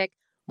 Pacific,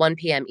 1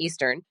 p.m.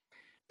 Eastern.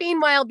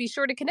 Meanwhile, be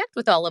sure to connect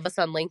with all of us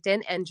on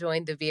LinkedIn and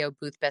join the VO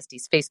Booth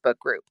Besties Facebook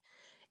group.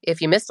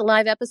 If you missed a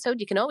live episode,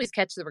 you can always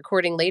catch the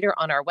recording later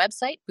on our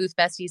website,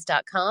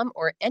 boothbesties.com,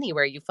 or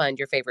anywhere you find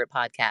your favorite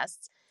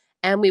podcasts.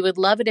 And we would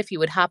love it if you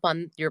would hop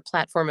on your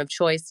platform of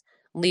choice,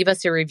 leave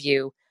us a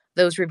review.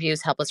 Those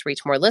reviews help us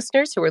reach more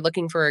listeners who are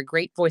looking for a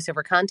great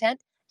voiceover content.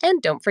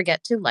 And don't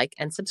forget to like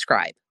and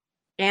subscribe.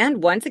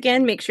 And once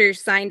again, make sure you're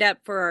signed up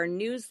for our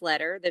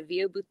newsletter, the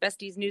VO Booth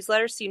Besties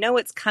newsletter, so you know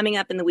what's coming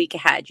up in the week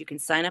ahead. You can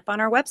sign up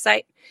on our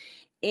website.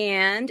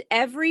 And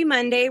every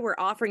Monday, we're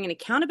offering an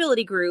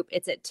accountability group.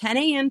 It's at 10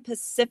 a.m.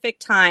 Pacific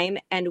time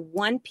and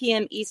 1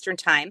 p.m. Eastern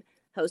time,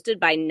 hosted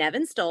by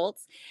Nevin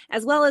Stoltz,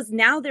 as well as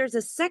now there's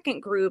a second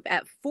group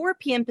at 4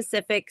 p.m.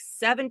 Pacific,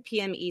 7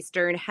 p.m.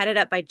 Eastern, headed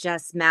up by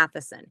Jess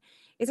Matheson.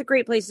 It's a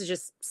great place to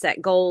just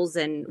set goals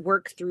and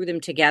work through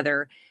them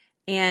together.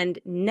 And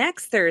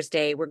next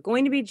Thursday, we're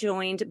going to be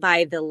joined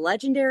by the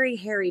legendary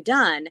Harry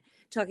Dunn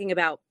talking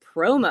about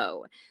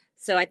promo.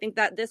 So I think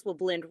that this will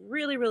blend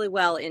really, really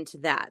well into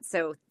that.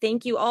 So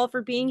thank you all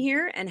for being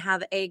here and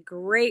have a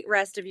great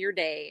rest of your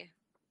day.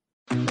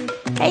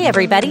 Hey,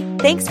 everybody.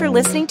 Thanks for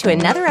listening to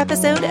another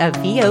episode of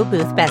VO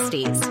Booth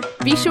Besties.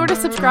 Be sure to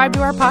subscribe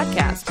to our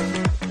podcast.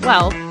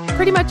 Well,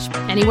 pretty much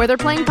anywhere they're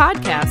playing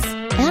podcasts.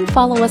 And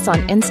follow us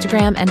on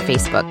Instagram and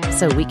Facebook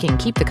so we can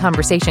keep the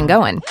conversation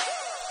going.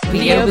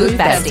 VO Booth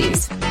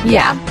Besties.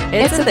 Yeah,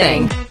 it's a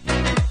thing.